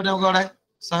എഴുതാൻ പറ്റും നമുക്ക് അവിടെ?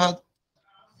 സഹദ്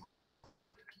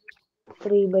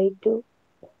 3/2.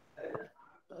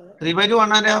 3/2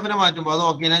 1.5 മാറ്റുമ്പോൾ അത്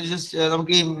ഓക്കെ. ഞാൻ ജസ്റ്റ്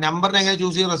നമുക്ക് ഈ നമ്പറിനെ എങ്ങനെ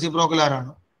ചൂസ് ചെയ്യും? റെസിപ്രോക്കൽ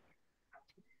ആരാണ്?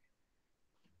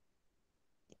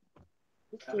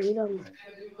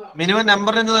 മിനിമം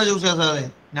നമ്പറിന് എന്താ ചൂസ് ചെയ്യാ സാറേ?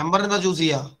 നമ്പറിന് എന്താ ചൂസ്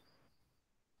ചെയ്യാ?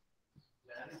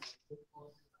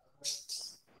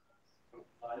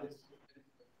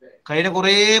 കഴിഞ്ഞ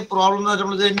കുറെ പ്രോബ്ലം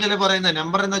നമ്മൾ തന്നെയല്ലേ പറയുന്നത്.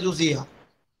 നമ്പർ എന്താ ചൂസ് ചെയ്യാ?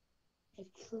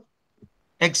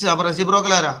 എക്സ്. അപ്പൊ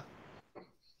റെസിപ്രോക്കൽ ആരാ?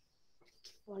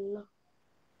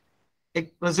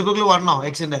 റെസിപ്രോക്കൽ 1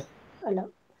 എക്സിന്റെ?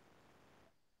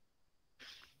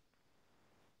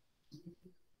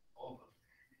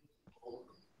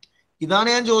 ഇതാണ്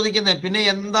ഞാൻ ചോദിക്കുന്നത്. പിന്നെ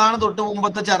എന്താണ് തൊട്ട്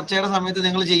മുമ്പത്തെ ചർച്ചയുടെ സമയത്ത്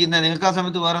നിങ്ങൾ ചെയ്യുന്നത്? നിങ്ങൾക്ക് ആ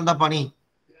സമയത്ത് വേറെ എന്താ പണി?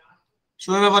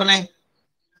 ശുഭ പറഞ്ഞേ.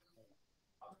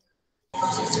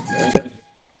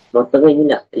 മൊത്തം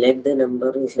കഴിഞ്ഞില്ല. Let the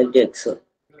number equal to X.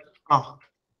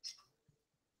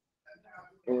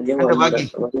 ബാക്കി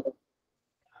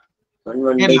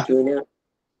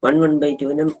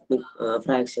 1/2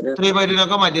 ഫ്രാക്ഷൻ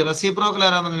 3/2 മാറ്റി. റെസിപ്രോക്കൽ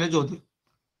ആരാന്നല്ലേ ചോദ്യം?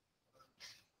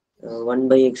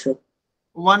 1/x.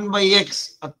 1/x.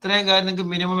 അത്രയും കാര്യം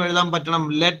നിങ്ങൾക്ക് മിനിമം എഴുതാൻ പറ്റണം.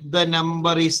 Let the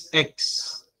number is X.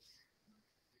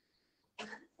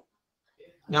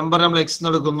 Number നമ്മൾ എക്സ്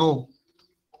എടുക്കുന്നു.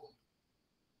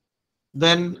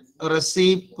 Then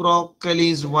reciprocal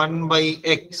is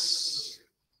 1/x.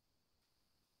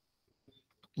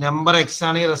 Number X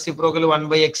ആണ്, റെസിപ്രോക്കൽ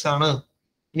 1/x ആണ്.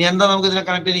 ഇനി എന്താ നമുക്ക് ഇതിനെ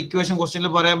കണക്ട് ചെയ്ത് ഇക്വേഷൻ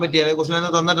ക്വസ്റ്റ്യനിൽ പറയാൻ പറ്റിയ? ക്വസ്റ്റ്യൻ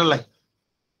എന്താ തന്നിട്ടുള്ളേ?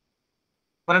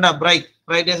 പറയണ്ട.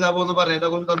 ബ്രൈറ്റ് സാബ് ഒന്ന് പറഞ്ഞു എന്താ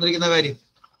കൊണ്ട് തന്നിരിക്കുന്ന കാര്യം?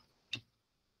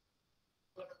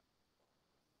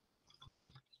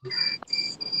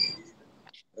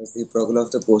 Reciprocal of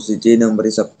the positive number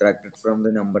is subtracted from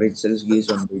the number itself gives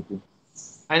 1/2.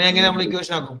 അതിനെ എങ്ങനെ നമ്മൾ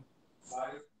ഇക്വേഷൻ ആക്കും?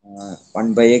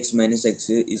 1/x minus x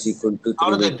is equal to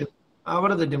 3/2.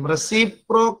 അവിടെ തെറ്റും.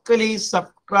 Reciprocal is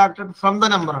subtracted from the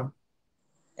number ആണ്.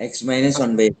 x minus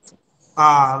 1/x.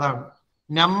 അതാണ്.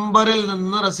 നമ്പറിൽ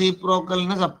നിന്ന്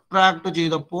റെസിപ്രോക്കലിനെ സബ്ട്രാക്ട്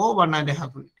ചെയ്തപ്പോ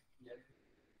 1.5.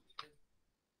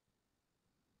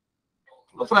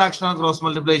 ഫ്രാക്ഷൻ ക്രോസ്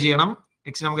മൾട്ടിപ്ലൈ ചെയ്യണം.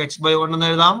 എക്സ് നമുക്ക് x/1 എന്ന്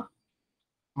എഴുതാം.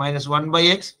 Minus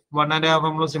 1/x. 1.5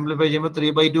 നമ്മൾ സിംപ്ലിഫൈ ചെയ്യുമ്പോൾ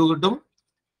 3/2 കിട്ടും.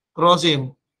 ക്രോസ് ചെയ്യും.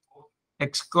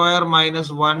 x² -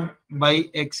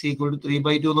 1/x =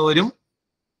 3/2 എന്ന് വരും.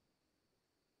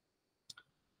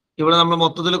 ഇവിടെ നമ്മൾ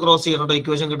മൊത്തത്തിൽ ക്രോസ് ചെയ്യണം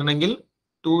ഇക്വേഷൻ കിട്ടണമെങ്കിൽ.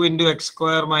 2 × x²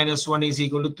 - 1 is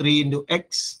equal to 3 × x.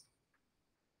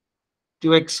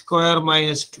 2x² -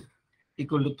 2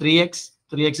 equal to 3x.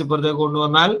 3x ഇപ്പുറത്തേക്ക്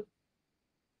കൊണ്ടുവന്നാൽ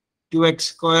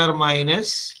 2x² -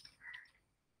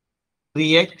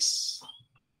 3x.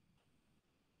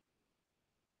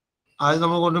 ആദ്യം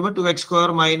നമ്മൾ കൊണ്ടുപോകുമ്പോൾ 2x²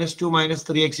 - 2 -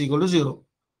 3x = 0.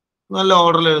 നല്ല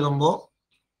ഓർഡറിൽ എഴുതുമ്പോൾ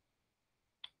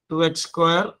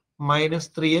 2x² minus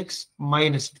 3x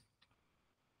minus 2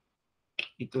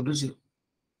 equal to 0.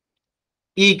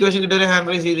 ഈ ഇക്വേഷൻ കിട്ടിയ ഹാൻഡ്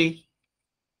റൈസ് ചെയ്തി.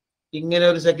 ഇങ്ങനെ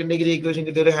ഒരു സെക്കൻഡ് ഡിഗ്രി ഇക്വേഷൻ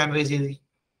കിട്ടിയ ഹാൻഡ് റൈസ് ചെയ്തി.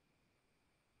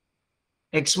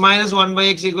 x minus 1 by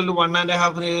x equal to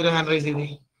 1.5 hand raise ചെയ്തി.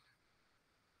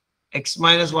 x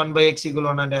minus 1 by x equal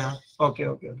to 1.5. Okay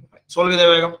okay okay, solve ചെയ്ത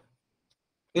വേഗം.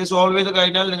 ഇത് സോൾവ് ചെയ്ത്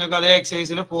കഴിഞ്ഞാൽ നിങ്ങൾക്ക് അതേ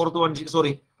എക്സസൈസിൽ ഫോർത്ത് വൺ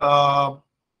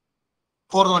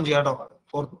ചെയ്യാം കേട്ടോ.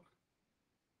 ഫോർത്ത്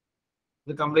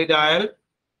ഇത് കംപ്ലീറ്റ് ആയാൽ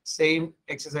സെയിം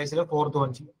എക്സസൈസിൽ ഫോർത്ത്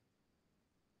വൺ ചെയ്യാം.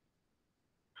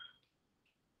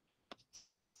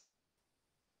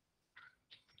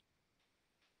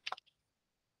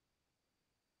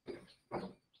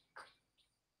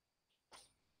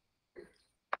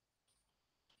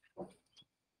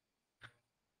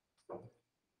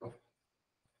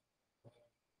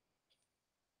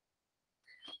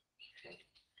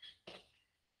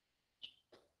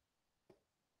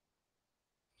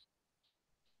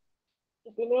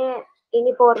 ഇതിന്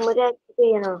ഇനി ഫോർമുല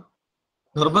ചെയ്യണോ?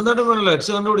 നിർബന്ധമായിട്ടും വേണല്ലോ,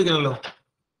 X കണ്ടുപിടിക്കണല്ലോ.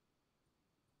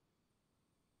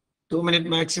 2 minutes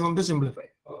maximum to simplify.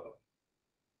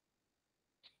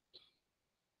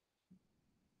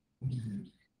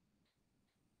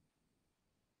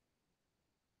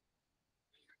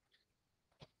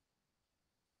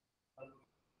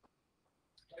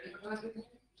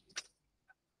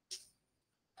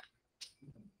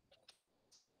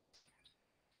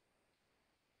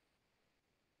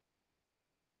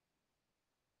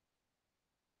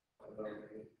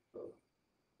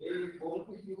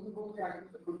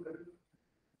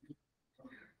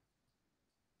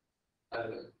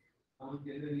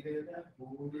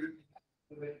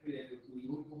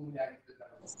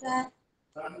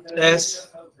 Yes.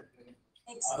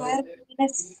 X square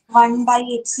minus 1 by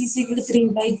x is equal to 3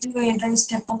 by 2 entrance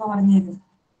step എന്ന് പറഞ്ഞത്.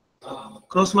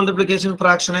 Cross multiplication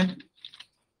fraction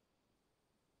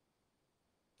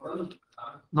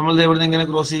നമ്മൾ ഇവിടെ എങ്ങനെ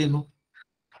ക്രോസ് ചെയ്യുന്നു?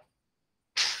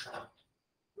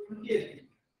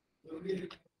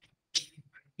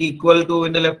 ഈക്വൽ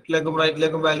ടുവിന്റെ ലെഫ്റ്റിലേക്കും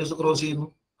റൈറ്റിലേക്കും വാല്യൂസ് ക്രോസ് ചെയ്യുന്നു.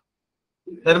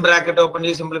 ബ്രാക്കറ്റ് ഓപ്പൺ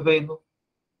ചെയ്ത് സിംപ്ലിഫൈ ചെയ്യുന്നു.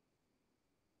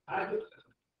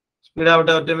 സ്പീഡ്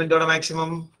ആവട്ടെ, ഒറ്റ മിനിറ്റോടെ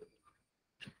മാക്സിമം.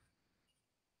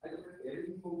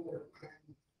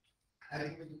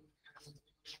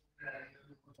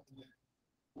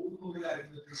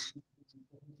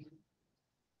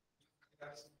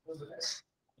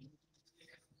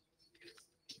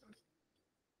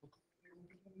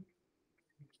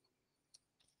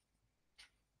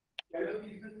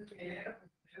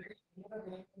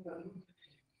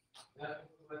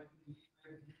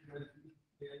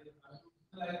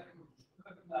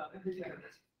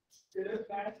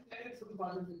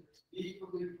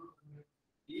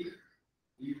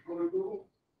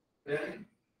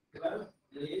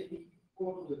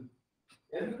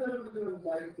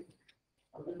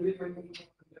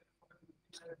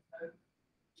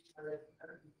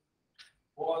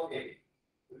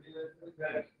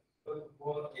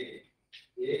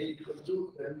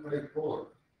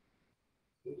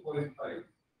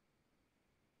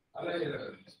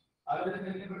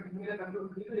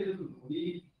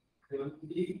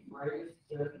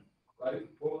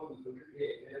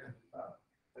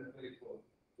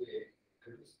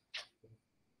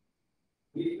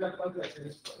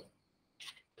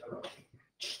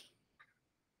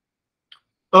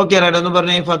 ഓക്കെ റൈറ്റ്, ഒന്ന്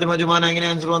പറഞ്ഞേ ഫാത്തിമ ജുമാന, എങ്ങനെ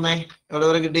ആൻസർ വന്നേ? എവിടെ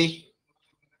വരെ കിട്ടി?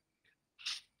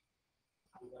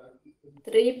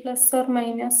 3 plus or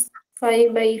minus 5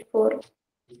 by 4.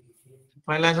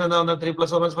 Final answer എന്താ വന്നത്? 3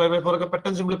 plus or minus 5 by 4 ഒക്കെ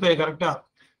പെട്ടെന്ന് simplify correct.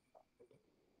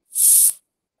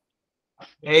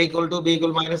 a equal to b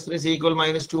equal minus 3, c equal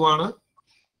minus 2 ആണ്.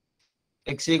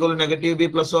 x equal negative b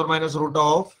plus or minus root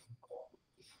of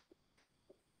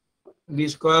b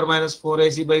square minus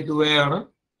 4ac by 2a ആണ്.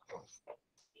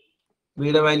 b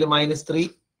യുടെ value minus 3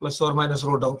 plus or minus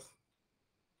root of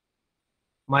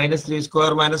minus 3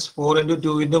 square minus 4 into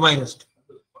 2 into minus 2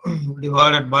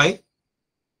 divided by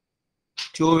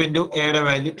 2 into a യുടെ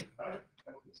value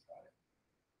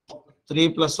 3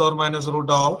 plus or minus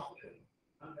root of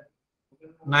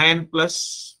 9 plus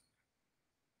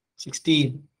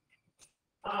 16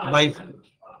 by 4.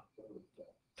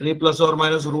 3 plus or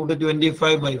minus root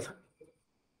 25 by 4.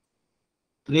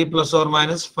 3 plus or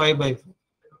minus 5 by 4.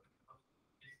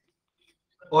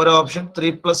 ഓരോ option 3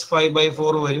 plus 5 by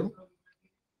 4 വരും.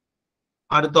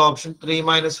 അടുത്ത option 3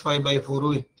 minus 5 by 4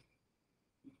 വരും.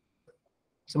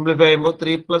 Simplify ചെയ്യുമ്പോൾ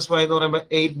 3 plus 5 എന്ന് പറയുമ്പോൾ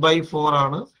 8 by 4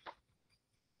 ആണ്,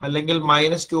 അല്ലെങ്കിൽ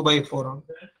minus 2 by 4 ആണ്.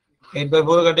 8 by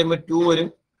 4 കട്ട് ചെയ്യുമ്പോൾ 2 വരും,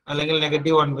 അല്ലെങ്കിൽ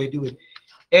നെഗറ്റീവ് 1 by 2 വരും.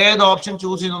 ഏത് ഓപ്ഷൻ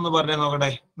ചൂസ് ചെയ്യുന്നു പറഞ്ഞേ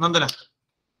നോക്കട്ടെ. നന്ദന,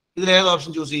 ഇതിൽ ഏത്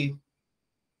ഓപ്ഷൻ ചൂസ് ചെയ്യും?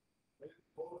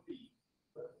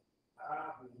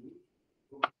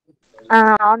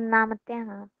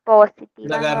 ഒന്നാമത്തെയാണ് പോസിറ്റീവ്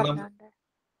എന്താ കാരണം?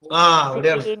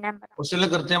 ഇവിടെയാണ് ക്വസ്റ്റ്യനിൽ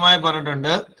കൃത്യമായി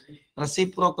പറഞ്ഞിട്ടുണ്ട്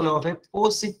reciprocal of A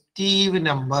positive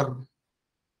number.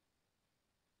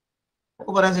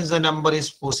 പറയാൻ since the number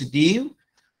is positive,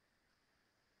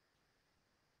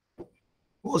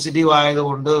 positive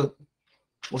ആയതുകൊണ്ട്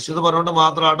പോസിറ്റീവ് പറഞ്ഞുകൊണ്ട്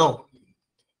മാത്രാട്ടോ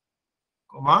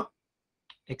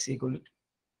എക്സ് ഈക്വൽ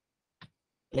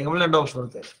അല്ലെങ്കിൽ നമ്മൾ 2 ഓപ്ഷൻ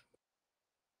എടുത്തേ.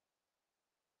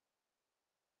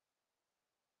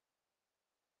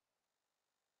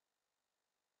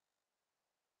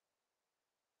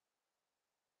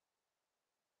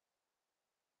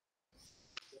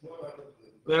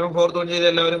 വേഗം 4th വൺ ചെയ്ത്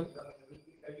എല്ലാവരും.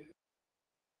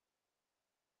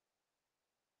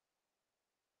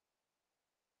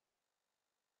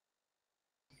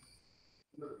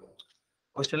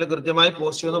 ക്വസ്റ്റ്യനിൽ കൃത്യമായി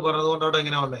പോസിറ്റീവ് എന്ന് പറഞ്ഞതുകൊണ്ടാണ്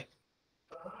എങ്ങനെ വന്നേ.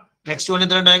 നെക്സ്റ്റ് വൺ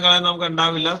ഇത്രയും ടൈം കളയാൻ നമുക്ക്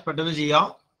ഉണ്ടാവില്ല, പെട്ടെന്ന് ചെയ്യാം.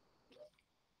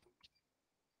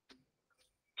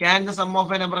 Can the sum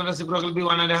of a number and reciprocal be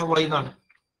 1.5 y എന്നാണ്.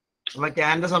 അപ്പൊ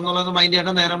ക്യാൻ്റെ സം എന്നുള്ളത് മൈൻഡ്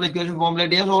ചെയ്യണം. നേരെ നമ്മൾ ഇക്വേഷൻ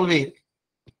ഫോർമുലേറ്റ് ചെയ്യാൻ സോൾവ് ചെയ്യും.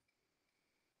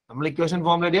 നമ്മൾ ഇക്വേഷൻ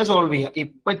ഫോർമുലേറ്റ് ചെയ്യാൻ സോൾവ് ചെയ്യാം.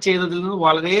 ഇപ്പൊ ചെയ്തതിൽ നിന്ന്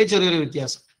വളരെ ചെറിയൊരു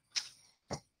വ്യത്യാസം,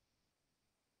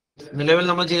 നിലവിൽ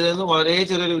നമ്മൾ ചെയ്തതിൽ നിന്ന് വളരെ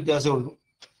ചെറിയൊരു വ്യത്യാസമേ ഉള്ളൂ.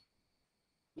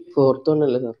 4th one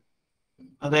അല്ലേ സാർ?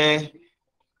 അതെ.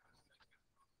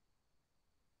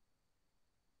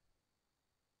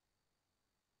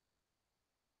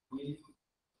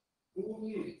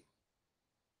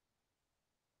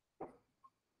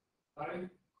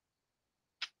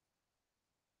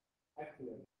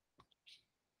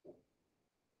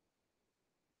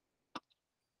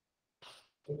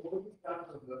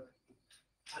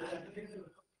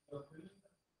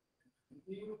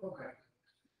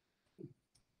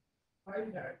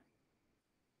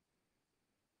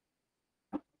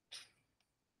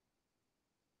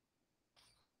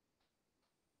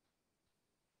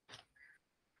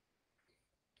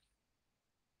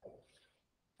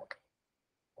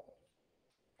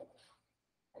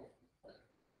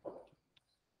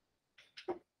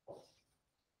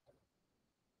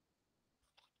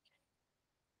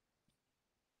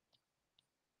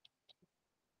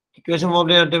 ഇക്വേഷൻ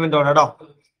ഫോർമുലേറ്റ് 1 മിനിറ്റ് കേട്ടോ.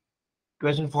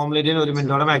 Equation formulate 1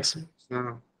 minute maximum.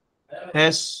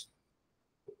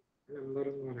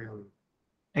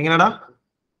 എങ്ങനെയാടാ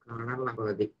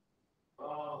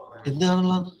എന്ത്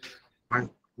കാണുള്ളത്?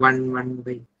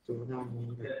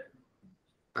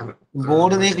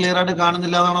 ബോർഡ് നീ ക്ലിയർ ആയിട്ട്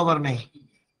കാണുന്നില്ല എന്നാണോ പറഞ്ഞേ?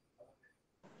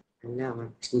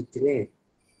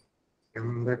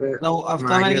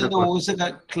 വോയിസ്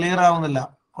ക്ലിയർ ആവുന്നില്ല.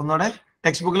 ഒന്നൂടെ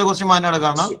ടെക്സ്റ്റ് ബുക്കിൽ കുറച്ച് മാറ്റാണ്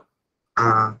കാണാം.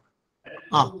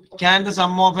 Can the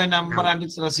sum of a number and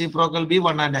its reciprocal be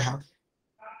 1.5?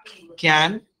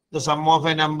 Can the sum of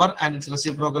a number and its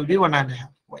reciprocal be 1.5?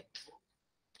 Why?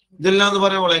 ഇതെല്ലാം എന്ന്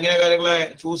പറയുമ്പോൾ എങ്ങനെ കാര്യങ്ങളെ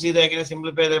ചൂസ് ചെയ്ത് എങ്ങനെ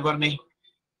സിംപ്ലിഫൈ ചെയ്തേ പറഞ്ഞേ.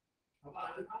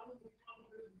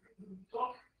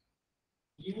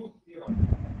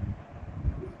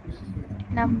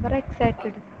 Number exact.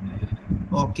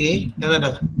 ഓക്കെ,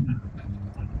 എന്നിട്ട്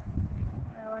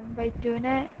 1/2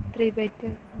 നെ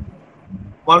 3/2.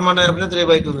 1/2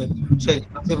 3/2. ശരി,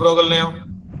 റെസിപ്രോക്കലിനെയോ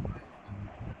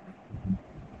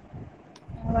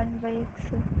 1/x.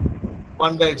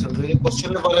 1/x.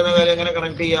 ക്വസ്റ്റ്യനിൽ പറയുന്ന കാര്യം എങ്ങനെ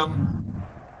കണക്ട് ചെയ്യാം,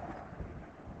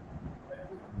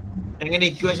 എങ്ങനെ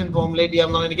ഇക്വേഷൻ ഫോർമുലേറ്റ് ചെയ്യാം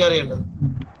എന്നാണ് എനിക്ക് അറിയേണ്ടത്.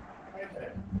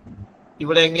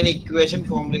 ഇവിടെ എങ്ങനെ ഇക്വേഷൻ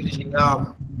ഫോർമുലേറ്റ് ചെയ്യാം?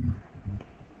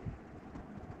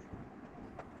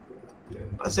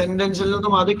 സെന്റൻസിൽ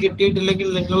നിന്നും അത് കിട്ടിയിട്ടില്ലെങ്കിൽ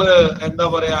നിങ്ങൾ എന്താ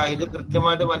പറയാ, ഇത്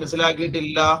കൃത്യമായിട്ട്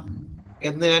മനസ്സിലാക്കിയിട്ടില്ല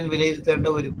എന്ന് ഞാൻ വിലയിരുത്തേണ്ടി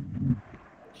വരും.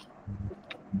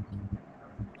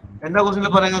 എന്താ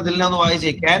ക്വസ്റ്റ്യനിൽ പറയുന്നത്? ഇതിൽ ഒന്ന്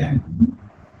വായിച്ചേക്കാൻ.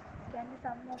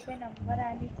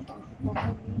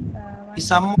 ഈ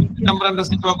സം നമ്പർ ആൻഡ്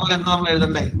റെസിപ്രോക്കൽ എന്ന് നമ്മൾ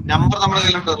എഴുതണ്ടേ? നമ്പർ നമ്മുടെ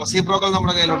കയ്യിലുണ്ട്, റെസിപ്രോക്കൽ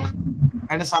നമ്മുടെ കയ്യിലുണ്ട്.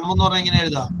 അതിന്റെ സം എന്ന് പറഞ്ഞാൽ ഇങ്ങനെ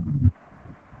എഴുതാം.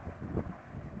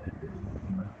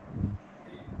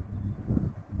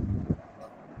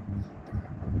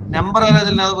 നമ്പർ ആരാ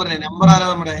ഇതിൽ? അത് പറഞ്ഞേ, നമ്പർ ആരാ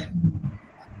നമ്മുടെ?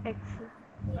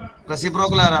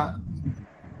 റെസിപ്രോക്കൽ ആരാ?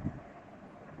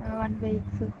 1/x.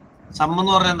 സം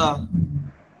എന്ന് പറഞ്ഞാൽ എന്താ?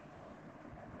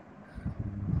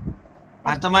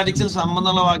 മാത്തമാറ്റിക്സിൽ സം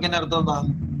എന്നുള്ള വാക്കിന്റെ അർത്ഥം എന്താ?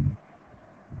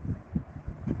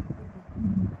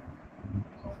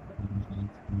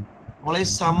 നമ്മളെ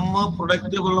സമ്മ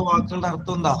പ്രൊഡക്റ്റ് പോലുള്ള വാക്കുകളുടെ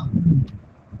അർത്ഥം എന്താ?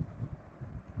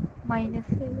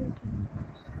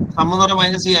 സം എന്ന് പറഞ്ഞാൽ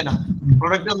മൈനസ് ചെയ്യാനാ.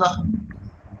 പ്രൊഡക്റ്റ് എന്താ?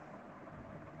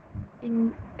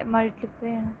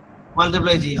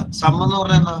 മൾട്ടിപ്ലൈ ചെയ്യാം. സം എന്ന്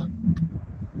പറഞ്ഞാൽ എന്താ?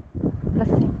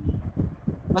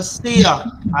 പ്ലസ് ചെയ്യാ.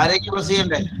 ആരേക്ക് പ്ലസ്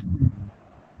ചെയ്യണ്ടേ?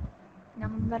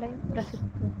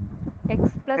 x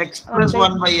plus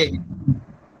 1/8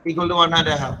 equal to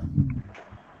 1.5.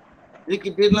 ഇത്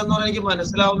കിട്ടിയിട്ടില്ലെന്ന് പറഞ്ഞാൽ എനിക്ക്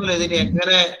മനസ്സിലാവുന്നില്ല ഇതിന്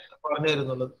എങ്ങനെ പറഞ്ഞു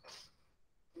തരുന്നുള്ളത്.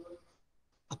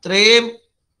 ഇത്രയും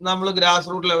നമ്മൾ ഗ്രാസ്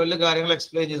റൂട്ട് ലെവലിൽ കാര്യങ്ങൾ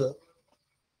എക്സ്പ്ലെയിൻ ചെയ്തത്.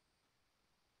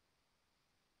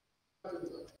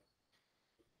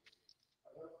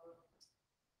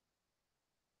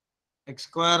 എക്സ്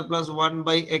സ്ക്വയർ പ്ലസ് 1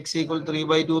 × x =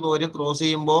 3/2 എന്ന് വരും. ക്രോസ്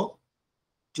ചെയ്യുമ്പോൾ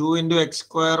 2 × x²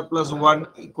 + 1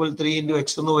 = 3 × x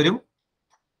എന്ന് വരും.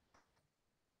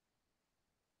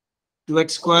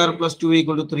 2x² + 2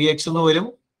 = 3x എന്ന് വരും.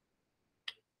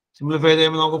 സിംപ്ലിഫൈ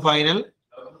ചെയ്യുമ്പോൾ നമുക്ക് ഫൈനൽ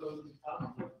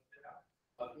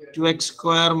 2x²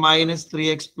 -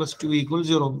 3x + 2 =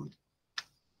 0.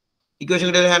 ഇക്വേഷൻ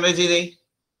കിട്ടിയ ഹാൻഡിൽ ചെയ്തേ.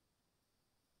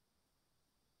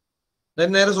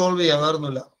 നേരെ സോൾവ് ചെയ്യാം, വേറെ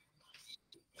ഒന്നുമില്ല.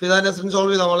 ഫിദ നസ്രിൻ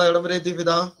സോൾവ് ചെയ്താൽ നമ്മളെ എവിടെ വരെ എത്തി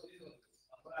ഫിദ?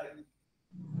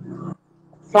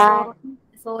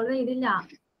 സോൾവ് ചെയ്തില്ല.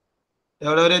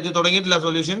 എവിടെ വരെ എത്തി? തുടങ്ങിയിട്ടില്ല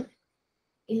സൊല്യൂഷൻ?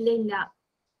 ഇല്ല ഇല്ല.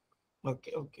 Okay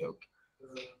okay okay.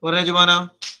 പറഞ്ഞ ജുമാന.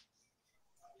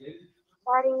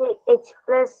 h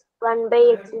 +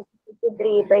 1/x =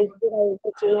 3/2 ആയിട്ട്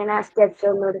ചെയ്യണ സ്റ്റെപ്സ്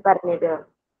ഒന്നുകൂടി പറഞ്ഞുതരുമോ?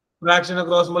 ഫ്രാക്ഷൻ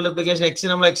ക്രോസ് മൾട്ടിപ്ലിക്കേഷൻ x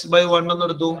നമ്മൾ x/1 എന്ന്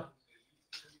എടുത്തു.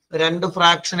 രണ്ട്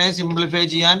ഫ്രാക്ഷനെ സിംപ്ലിഫൈ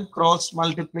ചെയ്യാൻ ക്രോസ്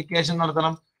മൾട്ടിപ്ലിക്കേഷൻ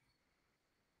നടത്തണം.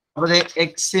 അപ്പൊ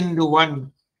x × 1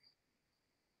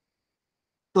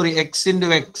 സോറി x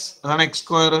 × x അതാണ് x².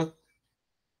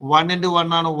 1 ×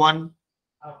 1 ആണ് 1.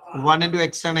 1 ×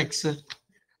 x ആണ് x.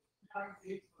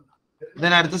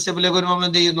 then അടുത്ത സ്റ്റെപ്പിലേക്ക് വരുമ്പോൾ നമ്മൾ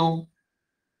എന്ത് ചെയ്യുന്നു?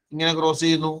 ഇങ്ങനെ ക്രോസ്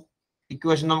ചെയ്യുന്നു.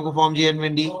 ഇക്വേഷൻ നമുക്ക് ഫോം ചെയ്യാൻ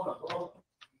വേണ്ടി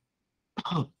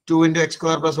 2 × x²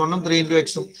 + 1 ഉം 3 × x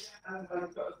ഉം.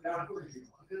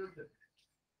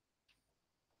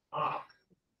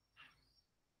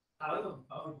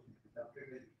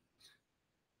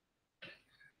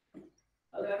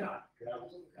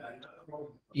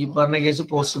 ഈ പറഞ്ഞ കേസ്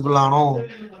പോസിബിൾ ആണോ?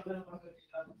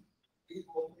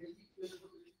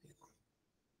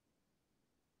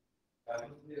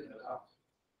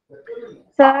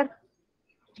 Sir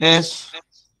yes.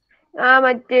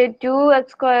 മറ്റേ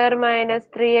 2x²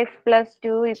 - 3x +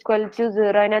 2 =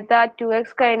 0. അതിനകത്ത് ആ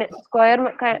 2x²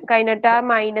 കഴിഞ്ഞിട്ട് ആ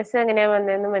മൈനസ് എങ്ങനെയാ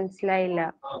വന്നതെന്ന് മനസ്സിലായില്ല.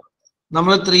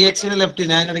 നമ്മൾ 3x ലെഫ്റ്റ്,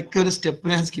 ഞാൻ ഇടയ്ക്ക് ഒരു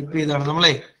സ്റ്റെപ്പ് ഞാൻ സ്കിപ്പ് ചെയ്താണ്.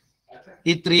 നമ്മളെ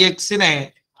ഈ 3x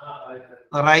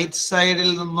റൈറ്റ് സൈഡിൽ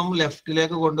നിന്നും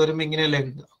ലെഫ്റ്റിലേക്ക് കൊണ്ടുവരുമ്പോൾ ഇങ്ങനെയല്ലേ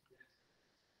എഴുതുക?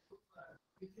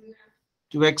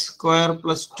 2x²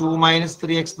 + 2 -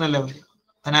 3x എന്നല്ലേ വരിക?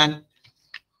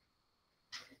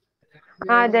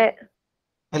 അതെ.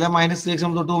 അല്ല -3x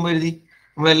നമ്മൾ തൊട്ട് മുമ്പ് എഴുതി.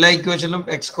 നമ്മൾ എല്ലാ ഇക്വേഷനിലും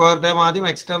x² ടേം ആദ്യം,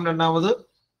 x ടേം രണ്ടാമത്,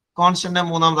 കോൺസ്റ്റന്റ് ടേം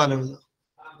മൂന്നാമതാണ് എഴുതുക.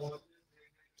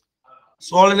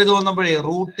 സോൾവ് ചെയ്ത് വന്നപ്പോഴേ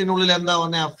റൂട്ടിനുള്ളിൽ എന്താ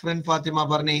വന്നേ? അഫ്രിൻ ഫാത്തിമ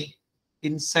പറഞ്ഞേ,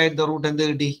 ഇൻസൈഡ് ദ റൂട്ട് എന്ത്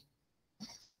കിട്ടി?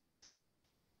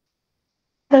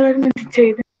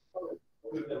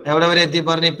 എവിടെ വരെ എത്തി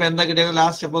പറഞ്ഞു? ഇപ്പൊ എന്താ കിട്ടിയത്?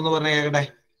 ലാസ്റ്റ് സ്റ്റെപ്പ് ഒന്ന് പറഞ്ഞേ കേക്കട്ടെ.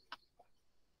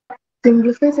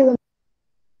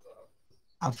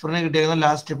 അഫ്രിന് കിട്ടിയത്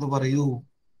ലാസ്റ്റ് സ്റ്റെപ്പ് പറയൂ.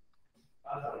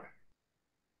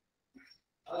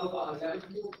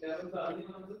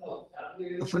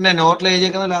 അഫ്രിന്റെ നോട്ടിൽ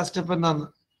എഴുതിയേക്കുന്ന ലാസ്റ്റ് സ്റ്റെപ്പ് എന്താന്ന്?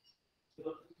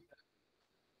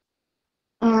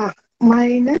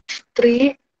 -3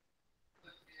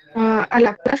 അല്ല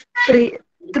 +3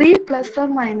 3 ±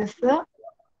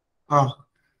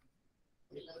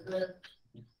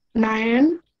 9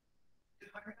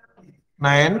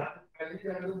 മൈനസ്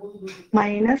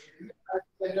 -16.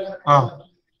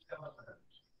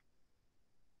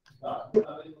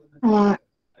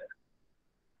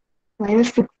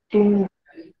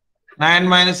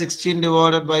 9 - 16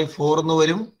 / 4 എന്ന്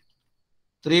വരും.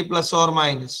 3 ±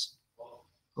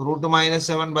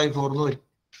 √-7/4 എന്ന് വരും.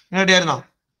 എങ്ങനെയായിരുന്നോ?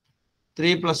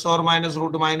 3 ±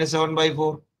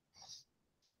 √-7/4.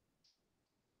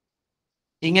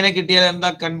 ഇങ്ങനെ കിട്ടിയാൽ എന്താ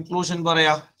കൺക്ലൂഷൻ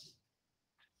പറയാ?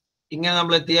 ഇങ്ങനെ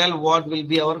നമ്മൾ എത്തിയാൽ what will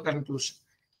be our conclusion?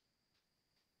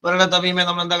 പറയണ തമീമേ,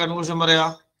 നമ്മൾ എന്താ കൺക്ലൂഷൻ പറയാ?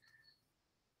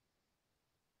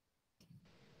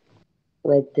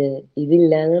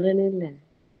 ഇതില്ലാന്ന് പറയണില്ല.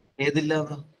 ഏതില്ല?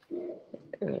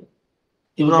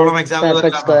 ഈ പ്രോബ്ലം എക്സാമ്പിൾ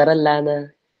പെർഫെക്റ്റ്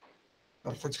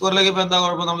സ്കോറിലേക്ക് ഇപ്പൊ എന്താ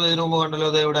കുഴപ്പം? നമ്മൾ ഇതിനു മുമ്പ് കണ്ടല്ലോ.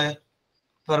 ഇത് ഇവിടെ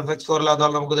പെർഫെക്റ്റ് സ്കോർ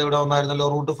ഇല്ലാത്തതാണ്. നമുക്ക് ഇത് ഇവിടെ വന്നായിരുന്നല്ലോ.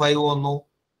 √5 വന്നു.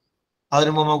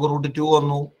 അതിനു മുമ്പ് നമുക്ക് √2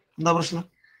 വന്നു. എന്താ പ്രശ്നം?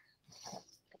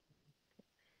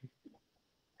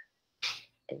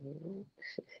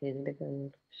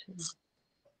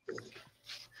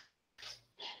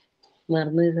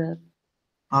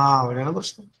 അവിടെയാണ്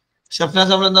പ്രശ്നം. ഷഫ്നാസ്,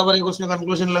 നമ്മൾ എന്താ പറയുക question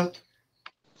കൺക്ലൂഷനില്?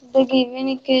 The given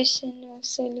equation no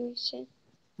solution.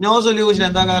 No solution.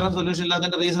 എന്താ കാരണം സൊല്യൂഷൻ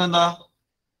ഇല്ലാത്തതിന്റെ റീസൺ എന്താ?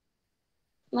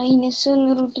 മൈനസ്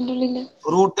റൂട്ടിന്റെ ഉള്ളില്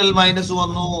റൂട്ടിൽ മൈനസ്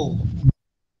വന്നു.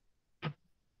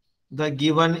 The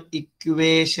given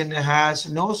equation has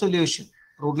no solution.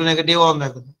 റൂട്ടിൽ നെഗറ്റീവ്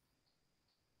വന്നേക്കുന്നു.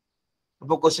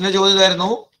 അപ്പൊ ക്വസ്റ്റിന്റെ ചോദ്യം ഇതായിരുന്നു,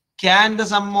 can the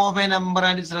sum of a number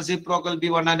and its reciprocal be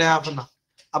 1.5 എന്നാ?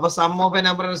 അപ്പൊ some of A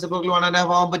number reciprocal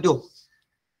 1.5 ആവാൻ പറ്റുമോ?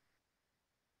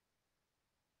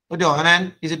 പറ്റുമോ അനാൻ?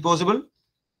 Is it possible?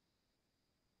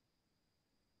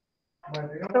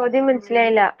 ചോദ്യം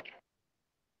മനസ്സിലായില്ല.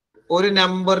 ഒരു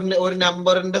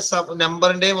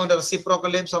നമ്പറിന്റെയും ഒരു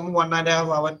റെസിപ്രോക്കലിന്റെയും സം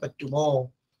 1.5 ആവാൻ പറ്റുമോ?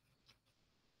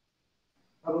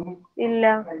 ഇല്ല.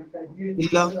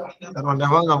 ഇല്ല.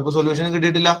 നമുക്ക് സൊല്യൂഷൻ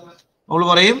കിട്ടിയിട്ടില്ല. നമ്മൾ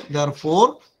പറയും therefore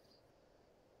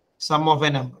sum of a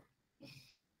number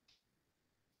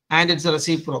and its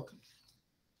reciprocal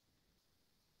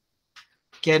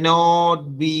cannot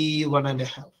be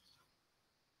 1.5.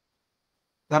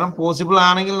 കാരണം പോസിബിൾ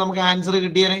ആണെങ്കിൽ നമുക്ക് ആൻസർ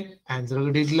കിട്ടിയേനെ. ആൻസർ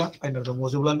കിട്ടിയിട്ടില്ല, അതിന്റെ അർത്ഥം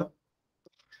പോസിബിൾ അല്ല.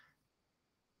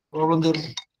 പ്രോബ്ലം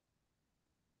തീർന്നു.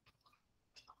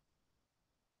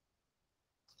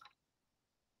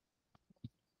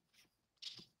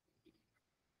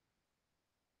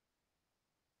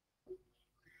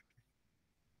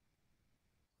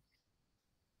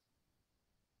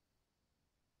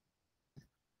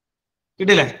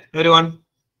 കിട്ടില്ലേ everyone?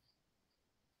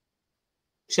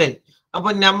 ശരി. അപ്പൊ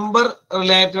നമ്പർ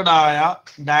റിലേറ്റഡ് ആയ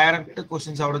ഡയറക്റ്റ്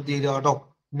ക്വസ്റ്റ്യൻസ് അവിടെ തീരുക കേട്ടോ.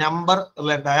 നമ്പർ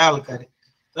റിലേറ്റഡ് ആയ ആൾക്കാർ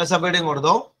സബ്മിറ്റിംഗ്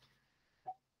കൊടുത്തോ.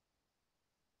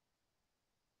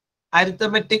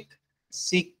 Arithmetic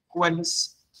sequence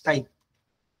type.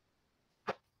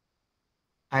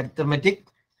 Arithmetic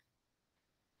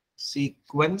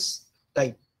sequence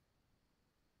type.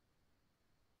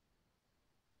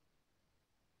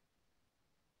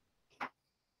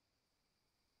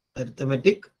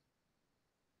 Arithmetic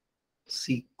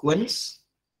sequence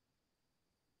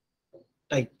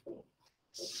type.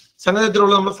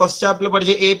 സംഗതിത്തിലുള്ള നമ്മൾ ഫസ്റ്റ് ചാപ്റ്ററിൽ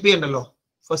പഠിച്ച AP ഉണ്ടല്ലോ,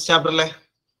 ഫസ്റ്റ് ചാപ്റ്ററിലെ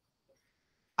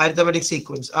അരിത്തമെറ്റിക്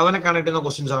സീക്വൻസ്, അവനെ കണക്ട് ചെയ്യുന്ന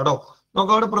ക്വസ്റ്റ്യൻസ് ആണോ.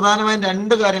 നമുക്ക് അവിടെ പ്രധാനമായും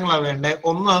 2 കാര്യങ്ങളാണ് വേണ്ടത്.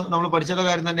 ഒന്ന്, നമ്മൾ പഠിച്ചിട്ടുള്ള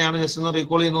കാര്യം തന്നെയാണ്, ജസ്റ്റ് ഒന്ന്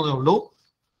റീകോൾ ചെയ്യുന്നതേ ഉള്ളൂ.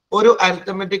 ഒരു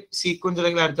അരിത്തമെറ്റിക് സീക്വൻസ്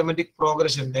അല്ലെങ്കിൽ അരിത്തമെറ്റിക്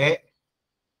പ്രോഗ്രഷന്റെ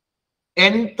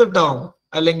nth ടേം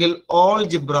അല്ലെങ്കിൽ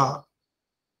ഓൾജിബ്ര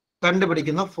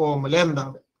കണ്ടുപിടിക്കുന്ന ഫോർമുല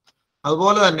എന്താണ്.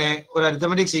 അതുപോലെ തന്നെ ഒരു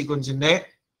അരിത്തമെറ്റിക് സീക്വൻസിന്റെ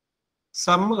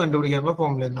സം കണ്ടുപിടിക്കാനുള്ള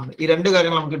ഫോർമുല എന്താണ്. ഈ 2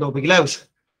 കാര്യങ്ങൾ നമുക്ക് ടോപ്പിക്കിൽ ആവശ്യം.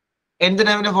 nth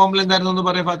ടേമിന്റെ ഫോർമുല എന്തായിരുന്നു എന്ന്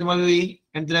പറയാം Fathima Beevi.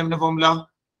 nth ടേമിന്റെ formula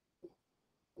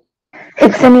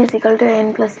xn is equal to an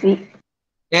plus b.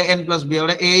 an plus b.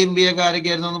 അവിടെ a യും b ഒക്കെ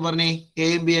ആരൊക്കെയായിരുന്നു എന്ന് പറഞ്ഞേ? a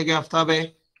യും b ഒക്കെ അഫ്താബെ.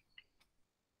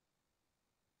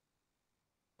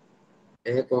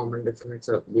 A common difference,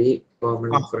 b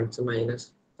common difference minus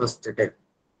first term.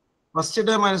 First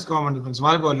term minus common difference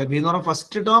മാറിപ്പോല്ലേ. B എന്ന് പറഞ്ഞാൽ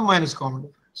first term minus common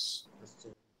difference.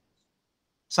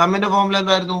 സമ്മിന്റെ formula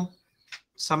എന്തായിരുന്നു?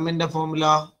 സമ്മിന്റെ ഫോർമുല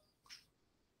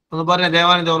ഒന്ന് പറഞ്ഞ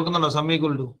ദേവാനന്ദ ഓർക്കുന്നുണ്ടോ? Some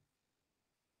equal to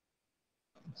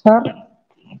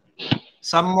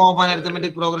some of an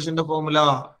arithmetic പ്രോഗ്രഷന്റെ formula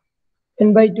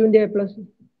n/2 ന്റെ a plus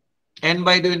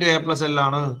n/2 into a plus l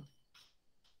ആണ്.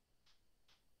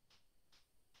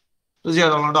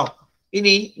 തീർച്ചയായിട്ടും കേട്ടോ.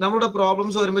 ഇനി നമ്മുടെ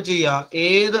പ്രോബ്ലംസ് വരുമ്പോൾ ചെയ്യുക,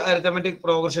 ഏത് അരിത്തമെറ്റിക്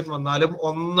പ്രോഗ്രഷൻ വന്നാലും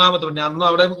ഒന്നാമത്തെ, ഞാൻ അന്ന്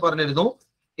അവിടെ പറഞ്ഞിരുന്നു,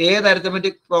 ഏത്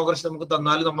അരിത്തമെറ്റിക് പ്രോഗ്രഷൻ നമുക്ക്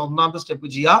തന്നാലും നമ്മൾ ഒന്നാമത്തെ സ്റ്റെപ്പ്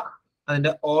ചെയ്യുക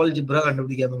അതിന്റെ ഓൾജിബ്ര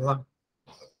കണ്ടുപിടിക്കുക എന്നുള്ളതാണ്.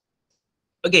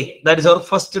 Okay, that is our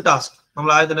first task.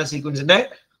 നമ്മൾ ആദ്യം തന്നെ സീക്വൻസിന്റെ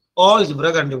ഓൾജിബ്ര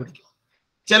കണ്ടുപിടിക്കും.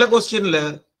 ചില ക്വസ്റ്റ്യനില്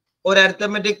ഒരു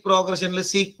അരിത്തമെറ്റിക് പ്രോഗ്രഷനിൽ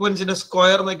സീക്വൻസിന്റെ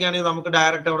സ്ക്വയർ എന്നൊക്കെയാണെങ്കിൽ നമുക്ക്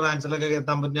ഡയറക്റ്റ് അവിടെ ആൻസറിലേക്ക്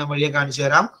എത്താൻ പറ്റും. ഞാൻ വഴിയെ കാണിച്ചു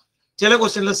തരാം. ചില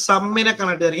ക്വസ്റ്റ്യനിൽ സമ്മിനെ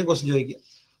കണക്ട് ചെയ്തായിരിക്കും ക്വസ്റ്റ്യൻ ചോദിക്കുക.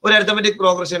 ഒരു അരിത്തമെറ്റിക്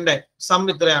പ്രോഗ്രഷന്റെ സം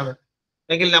ഇത്രയാണ്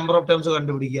എങ്കിൽ നമ്പർ ഓഫ് ടേംസ്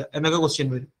കണ്ടുപിടിക്കുക എന്നൊക്കെ ക്വസ്റ്റ്യൻ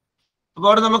വരും. അപ്പൊ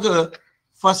അവിടെ നമുക്ക്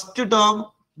ഫസ്റ്റ് ടേം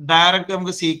ഡയറക്റ്റ്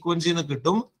നമുക്ക് സീക്വൻസിൽ നിന്ന്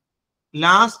കിട്ടും.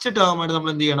 ലാസ്റ്റ് ടേം ആയിട്ട്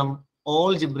നമ്മൾ എന്ത് ചെയ്യണം?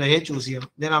 ഓൾജിബ്രയെ ചൂസ് ചെയ്യണം.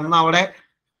 ഞാൻ അന്ന് അവിടെ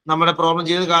നമ്മുടെ പ്രോബ്ലം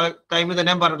ചെയ്ത ടൈമിൽ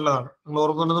തന്നെ പറഞ്ഞിട്ടുള്ളതാണ്. നിങ്ങൾ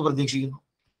ഓർക്കുന്നുണ്ടെന്ന് പ്രതീക്ഷിക്കുന്നു.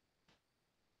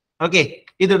 ഓക്കെ,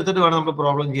 ഇതെടുത്തിട്ട് വേണം നമ്മൾ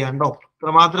പ്രോബ്ലം ചെയ്യാണ്ടോ.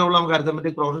 ഇത്ര മാത്രമേ ഉള്ളൂ നമുക്ക്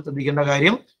അരിത്തമെറ്റിക് പ്രോബ്ലം ശ്രദ്ധിക്കേണ്ട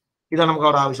കാര്യം. ഇതാണ് നമുക്ക്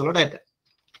അവിടെ ആവശ്യമുള്ള ഡാറ്റ.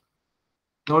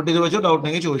 നോട്ട് ചെയ്ത് വെച്ചു, ഡൗട്ട്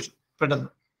ഉണ്ടെങ്കിൽ ചോദിച്ചു പെട്ടെന്ന്.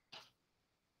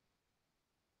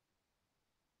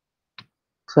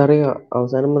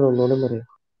 അവസാനം ഒന്നുകൂടെ പറയാം.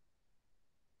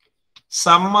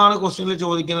 സം ആണ് ക്വസ്റ്റ്യനിൽ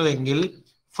ചോദിക്കുന്നതെങ്കിൽ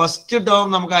ഫസ്റ്റ്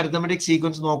ടേം നമുക്ക് അരിത്തമെറ്റിക്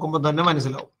സീക്വൻസ് നോക്കുമ്പോൾ തന്നെ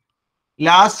മനസ്സിലാവും.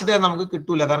 ലാസ്റ്റ് ടേം നമുക്ക്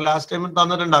കിട്ടൂല, കാരണം ലാസ്റ്റ് ടൈം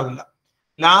തന്നിട്ടുണ്ടാവില്ല.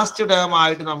 ലാസ്റ്റ് ടേം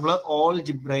ആയിട്ട് നമ്മൾ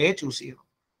ഓൾജിബ്രയെ ചൂസ് ചെയ്യണം.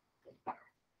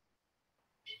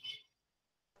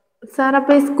 സാർ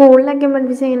അപ്പൊ ഈ സ്കൂളിലൊക്കെ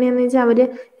പഠിപ്പിച്ച എങ്ങനെയാന്ന് വെച്ചാൽ അവര്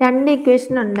 2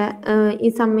 ഇക്വേഷൻ ഉണ്ട് ഈ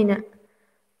സമ്മിന്.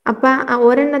 അപ്പൊ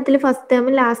ഒരെണ്ണത്തിൽ ഫസ്റ്റ്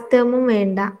ടേമും ലാസ്റ്റ് ടേമും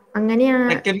വേണ്ട, അങ്ങനെയാണ്.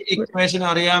 സെക്കൻഡ് ഇക്വേഷൻ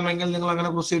അറിയാമെങ്കിൽ നിങ്ങൾ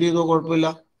അങ്ങനെ പ്രൊസീഡ് ചെയ്തോ, കുഴപ്പമില്ല.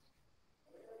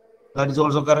 That is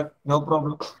also correct, no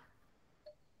problem.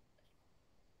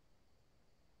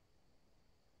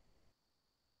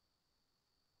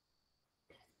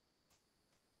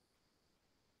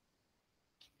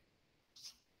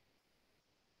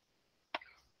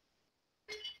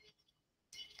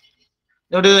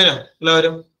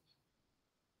 എല്ലാവരും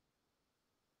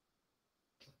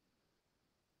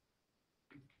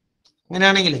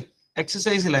അങ്ങനെയാണെങ്കിൽ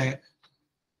എക്സസൈസിലെ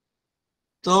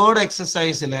 3rd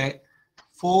എക്സസൈസിലെ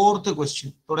 4th ക്വസ്റ്റ്യൻ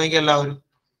തുടങ്ങിയ എല്ലാവരും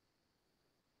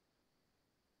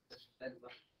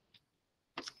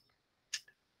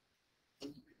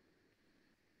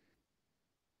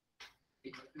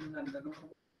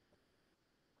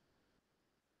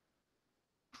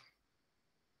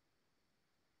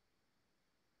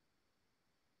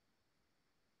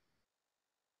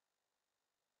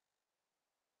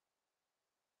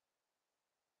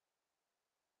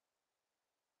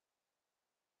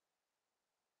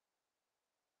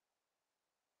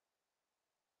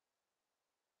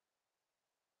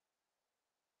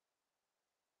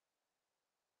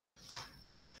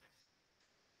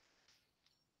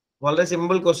വളരെ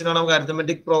സിമ്പിൾ ക്വസ്റ്റ്യൻ ആണ്. നമുക്ക്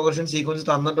അരിത്തമെറ്റിക് പ്രോഗ്രഷൻ സീക്വൻസ്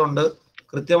തന്നിട്ടുണ്ട്.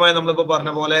 കൃത്യമായി നമ്മളിപ്പോൾ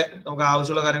പറഞ്ഞ പോലെ നമുക്ക്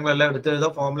ആവശ്യമുള്ള കാര്യങ്ങളെല്ലാം എടുത്ത്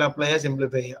എഴുതാം, ഫോർമുല അപ്ലൈ ചെയ്യുക,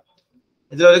 സിംപ്ലിഫൈ ചെയ്യുക.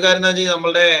 ഇതിലൊരു കാര്യം എന്താ വെച്ചാൽ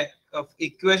നമ്മളുടെ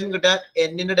ഇക്വേഷൻ കിട്ടാൻ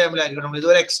എന്നിന്റെ ടേമിലായിരിക്കണം. നമ്മൾ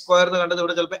ഇതുവരെ എക്സ് സ്ക്വയർ എന്ന് കണ്ടത്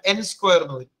ഇവിടെ ചിലപ്പോൾ എൻ സ്ക്വയർ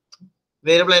എന്ന് വരും.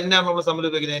 വേരിയബിൾ എൻ ആണ് നമ്മൾ തമ്മിൽ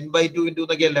ഉപയോഗിക്കുന്നത്. n/2 ×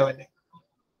 എന്നൊക്കെ അല്ലേ തന്നെ.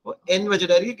 അപ്പോൾ എൻ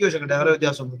വെച്ചിട്ടായിരിക്കും ഇക്വേഷൻ കിട്ടുക, വേറെ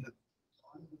വ്യത്യാസമൊന്നുമില്ല.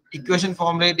 ഇക്വേഷൻ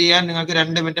ഫോർമുലേറ്റ് ചെയ്യാൻ നിങ്ങൾക്ക്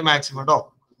 2 മിനിറ്റ് മാക്സിമം കേട്ടോ.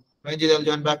 വേഗം ചെയ്താൽ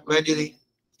ജോയിൻ ബാക്ക് വേഗം ചെയ്തി.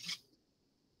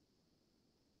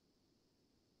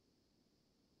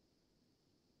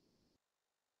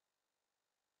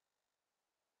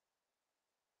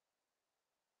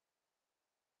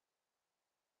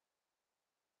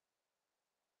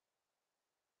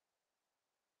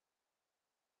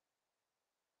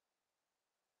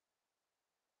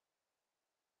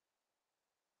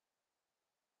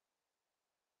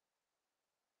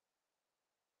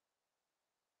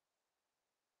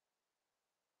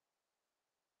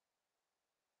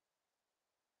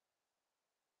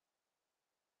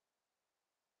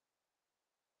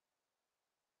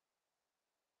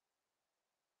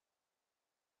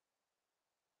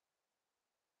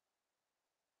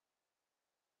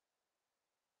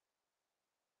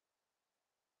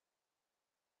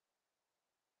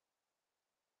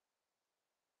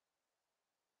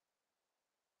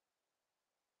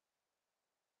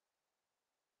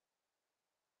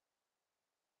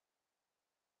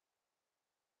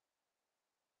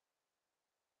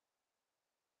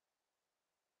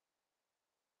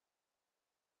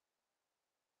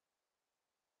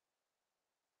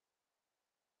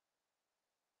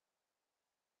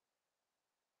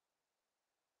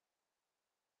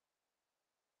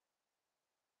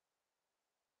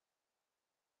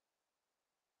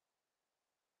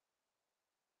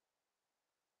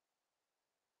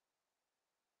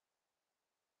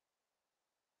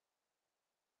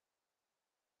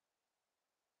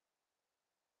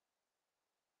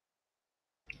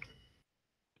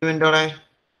 മിനിറ്റോടെ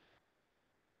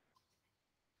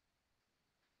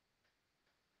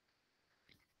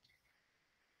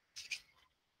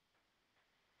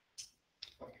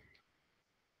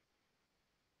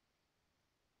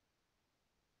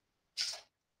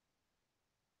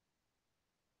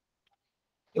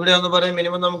ഇവിടെ ഒന്ന് പറയും.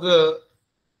 മിനിമം നമുക്ക്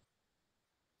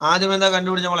ആദ്യം എന്താ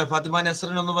കണ്ടുപിടിച്ച നമ്മളെ ഫാത്തിമ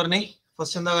നസ്റിൻ ഒന്ന് പറഞ്ഞേ.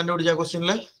 ഫസ്റ്റ് എന്താ കണ്ടുപിടിച്ച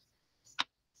ക്വസ്റ്റ്യനില്?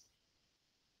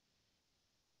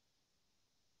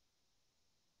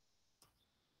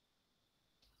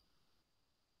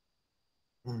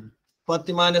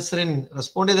 ഫാത്തിമ നസ്റിൻ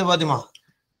റെസ്പോണ്ട് ചെയ്തേ. ഫാത്തിമ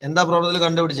എന്താ പ്രോബ്ലത്തിൽ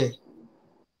കണ്ടുപിടിച്ചേ?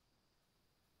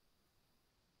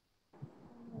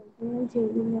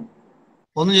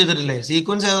 ഒന്നും ചെയ്തിട്ടില്ലേ?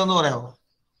 സീക്വൻസ് ഏതാന്ന് പറയാമോ?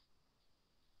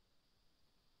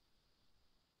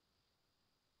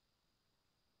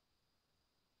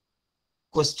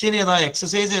 ക്വസ്റ്റ്യൻ ഏതാ?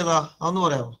 എക്സസൈസ് ഏതാ? അതൊന്ന്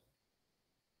പറയാമോ?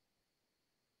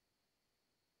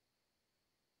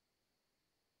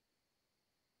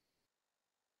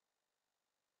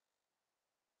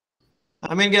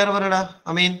 അമീൻ കയറി പറയടാ.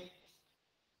 അമീൻ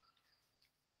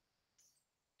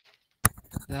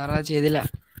ചെയ്തില്ല.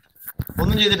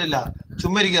 ഒന്നും ചെയ്തിട്ടില്ല,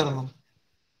 ചുമ്മാ ഇരിക്കായിരുന്നു.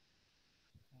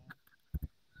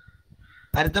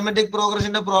 അരിത്തമെറ്റിക്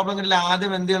പ്രോഗ്രഷന്റെ പ്രോബ്ലം കിട്ടില്ല.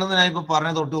 ആദ്യം എന്ത് ചെയ്യണമെന്ന് ഞാൻ ഇപ്പൊ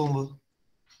പറഞ്ഞ തൊട്ട് മുമ്പ്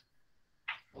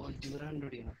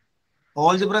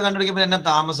ഓൾജിബ്ര കണ്ടുപിടിക്കുമ്പോൾ എന്നെ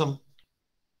താമസം.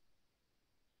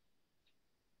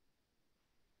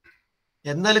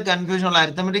 എന്തായാലും കൺഫ്യൂഷൻ ഉള്ള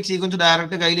അരിത്തമെറ്റിക് സീക്വൻസ്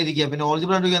ഡയറക്റ്റ് കയ്യിലിരിക്കുക, പിന്നെ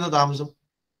ഓൾജിബ്ര കണ്ടുപിടിക്കാൻ എന്താ താമസം?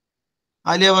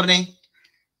 ആലിയ പറഞ്ഞേ.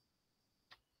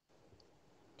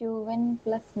 2n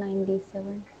plus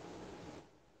 97.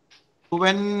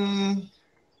 2n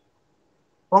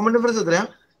common difference എത്രയാ?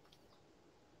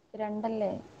 2 അല്ലേ?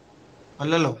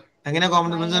 അല്ലല്ലോ. എങ്ങനെയാ കോമൺ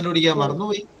ഡിഫറൻസ് കണ്ടുപിടിക്കുക?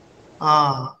 മറന്നുപോയി.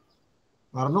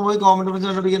 മറന്നുപോയി കോമൺ ഡിഫറൻസ്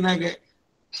കണ്ടുപിടിക്കുന്നതൊക്കെ.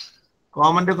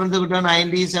 കോമൺ ഡിഫറൻസ് കിട്ടുക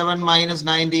 97 -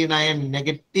 99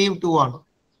 -2 ആണ്.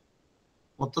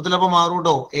 മൊത്തത്തിലപ്പോ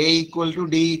മാറൂട്ടോ. A =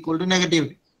 D = -2.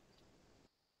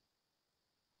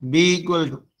 B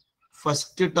 =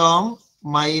 first term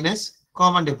minus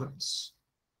common difference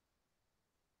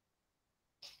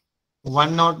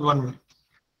 101.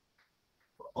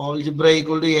 Algebra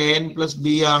 = an +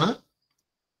 b ആണ്.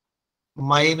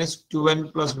 -2n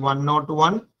 +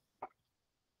 101.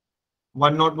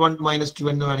 101 -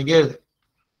 2n എന്ന് വേണമെങ്കിൽ എഴുതി.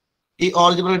 ഈ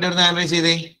ഓൾജിബ്ര കിട്ടുന്ന ആനലൈസ്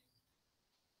ചെയ്തേ.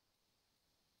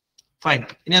 ഫൈൻ.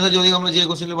 ഇനി എന്താ ചോദ്യം നമ്മൾ ചെയ്യുക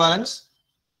ക്വസ്റ്റ്യനിൽ ബാലൻസ്?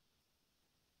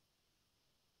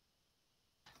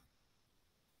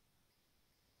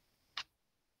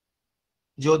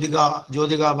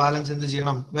 ജ്യോതിക ബാലൻസ് എന്ത്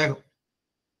ചെയ്യണം വേഗം?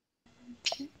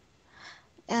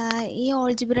 ഈ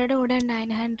ഓൾജിബ്രയുടെ കൂടെ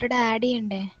 900 ആഡ്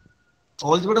ചെയ്യണ്ടേ?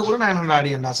 ഓൾജിബ്രയുടെ കൂടെ 900 ആഡ്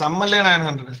ചെയ്യണ്ട, സമ്മല്ലേ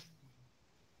 900.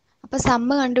 അപ്പൊ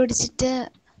സമ്മ് കണ്ടുപിടിച്ചിട്ട്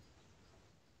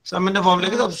സമ്മിന്റെ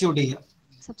ഫോമിലേക്ക് സബ്സ്റ്റിറ്റ്യൂട്ട് ചെയ്യാം.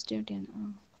 സബ്സ്റ്റിറ്റ്യൂട്ട്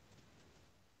ചെയ്യണം.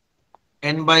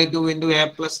 n/2 into a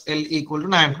plus l equal to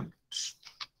 900.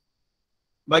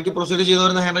 ബാക്കി പ്രൊസീഡ്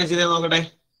ചെയ്തവരുന്ന ഹാൻഡ് റൈസ് ചെയ്ത് നോക്കട്ടെ,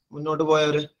 മുന്നോട്ട്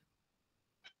പോയവര്.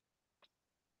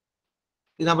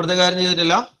 ഇതിനപ്പുറത്തെ കാര്യം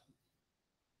ചെയ്തിട്ടില്ല.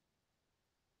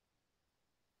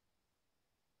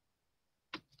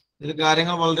 ഇതിൽ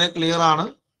കാര്യങ്ങൾ വളരെ ക്ലിയർ ആണ്.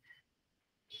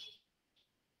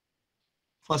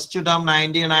 ഫസ്റ്റ് ടേം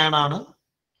 99 ആണ്.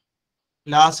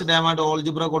 ലാസ്റ്റ് ടേം ആയിട്ട്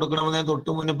ഓൾജിബ്ര കൊടുക്കണമെന്ന് ഞാൻ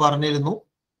തൊട്ട് മുന്നേ പറഞ്ഞിരുന്നു.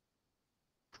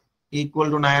 Equal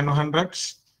to 900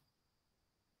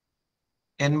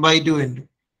 n/2 into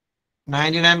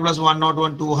 99 plus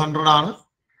 101 200 ആണ്.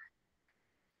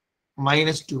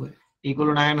 Minus 2 equal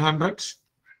to 900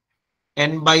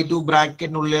 n/2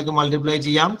 ബ്രാക്കറ്റിനുള്ളിലേക്ക് multiply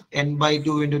ചെയ്യാം.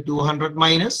 n/2 into 200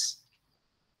 minus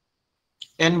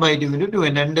n/2 into 2.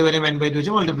 രണ്ടുപേരും n/2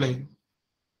 വെച്ച് മൾട്ടിപ്ലൈ ചെയ്യും.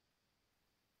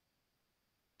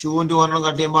 2 into 100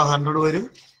 കട്ട് ചെയ്യുമ്പോൾ 100 വരും.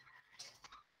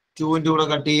 2 into കൂടെ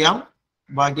കട്ട് ചെയ്യാം.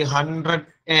 ബാക്കി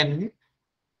 100n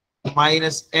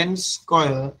minus n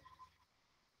square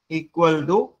equal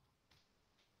to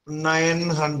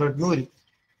 900 വരും.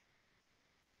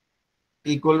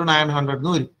 ഈക്വൽ ടു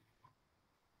 900 വരും.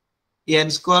 ഈ n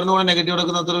സ്ക്വയറിന് കൂടെ നെഗറ്റീവ്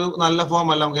എടുക്കുന്ന അത്ര ഒരു നല്ല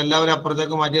ഫോം അല്ല. നമുക്ക് എല്ലാവരും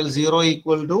അപ്പുറത്തേക്ക് മാറ്റിയാൽ 0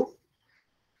 equal to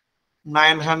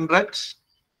 900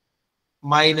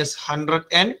 minus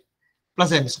 100n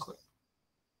plus n square.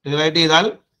 Divide ചെയ്താൽ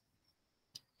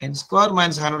n square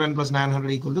minus 100n plus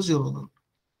 900 equal to 0.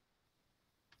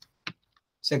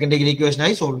 Second degree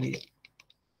ഇക്വേഷനായി solve ചെയ്യാം.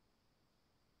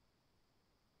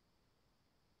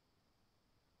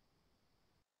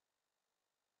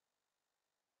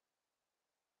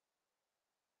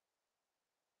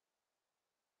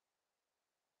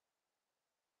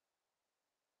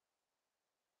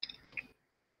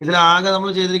 ഇതിലാകെ നമ്മൾ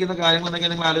ചെയ്തിരിക്കുന്ന കാര്യങ്ങൾ എന്തൊക്കെ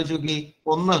നിങ്ങൾ ആലോചിച്ച് നോക്കി.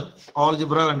 1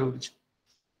 ഓൾജിബ്ര കണ്ടുപിടിച്ചു.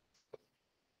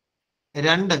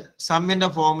 2 സമ്മിന്റെ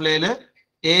ഫോർമുലയില്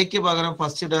എക്ക് പകരം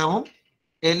ഫസ്റ്റ് ടേമും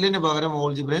എല്ലിന് പകരം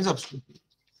ഓൾജിബ്രയും സബ്സ്റ്റിറ്റ്യൂട്ട് ചെയ്യും.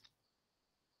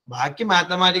 ബാക്കി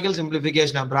മാത്തമാറ്റിക്കൽ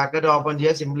സിംപ്ലിഫിക്കേഷൻ ആണ്. ബ്രാക്കറ്റ് ഓപ്പൺ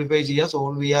ചെയ്യുക, സിംപ്ലിഫൈ ചെയ്യുക,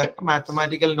 സോൾവ് ചെയ്യുക.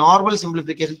 മാത്തമാറ്റിക്കൽ നോർമൽ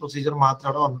സിംപ്ലിഫിക്കേഷൻ പ്രൊസീജിയർ മാത്രം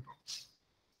അവിടെ വന്നിട്ടുള്ളൂ.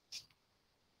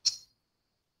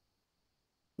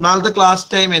 നാളത്തെ ക്ലാസ്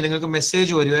ടൈമേ നിങ്ങൾക്ക്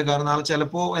മെസ്സേജ് വരുവേ. കാരണം നാളെ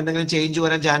ചിലപ്പോൾ എന്തെങ്കിലും ചേഞ്ച്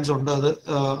വരാൻ ചാൻസ് ഉണ്ട്. അത്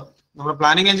നമ്മുടെ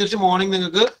പ്ലാനിങ് അനുസരിച്ച് മോർണിംഗ്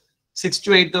നിങ്ങൾക്ക് 6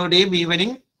 to 8:30,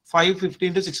 ഈവനിങ്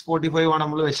 5:15 to 6:45 ആണ്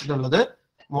നമ്മൾ വെച്ചിട്ടുള്ളത്.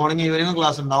 മോർണിംഗ് ഈവനിങ്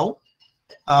ക്ലാസ് ഉണ്ടാവും.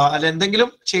 അല്ല എന്തെങ്കിലും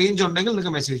ചേഞ്ച് ഉണ്ടെങ്കിൽ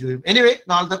നിങ്ങൾക്ക് മെസ്സേജ് വരും. എനിവേ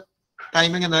നാളത്തെ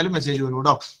ടൈമിംഗ് എന്തായാലും മെസ്സേജ് വരും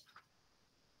കേട്ടോ.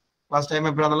 ക്ലാസ് ടൈം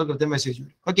എപ്പോഴാണെന്നുള്ള കൃത്യം മെസ്സേജ്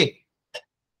വരും. ഓക്കെ,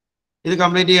 ഇത്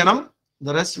കംപ്ലീറ്റ് ചെയ്യണം.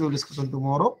 The rest will discuss on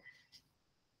tomorrow.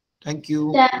 Thank you.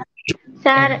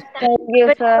 Thank you,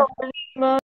 sir.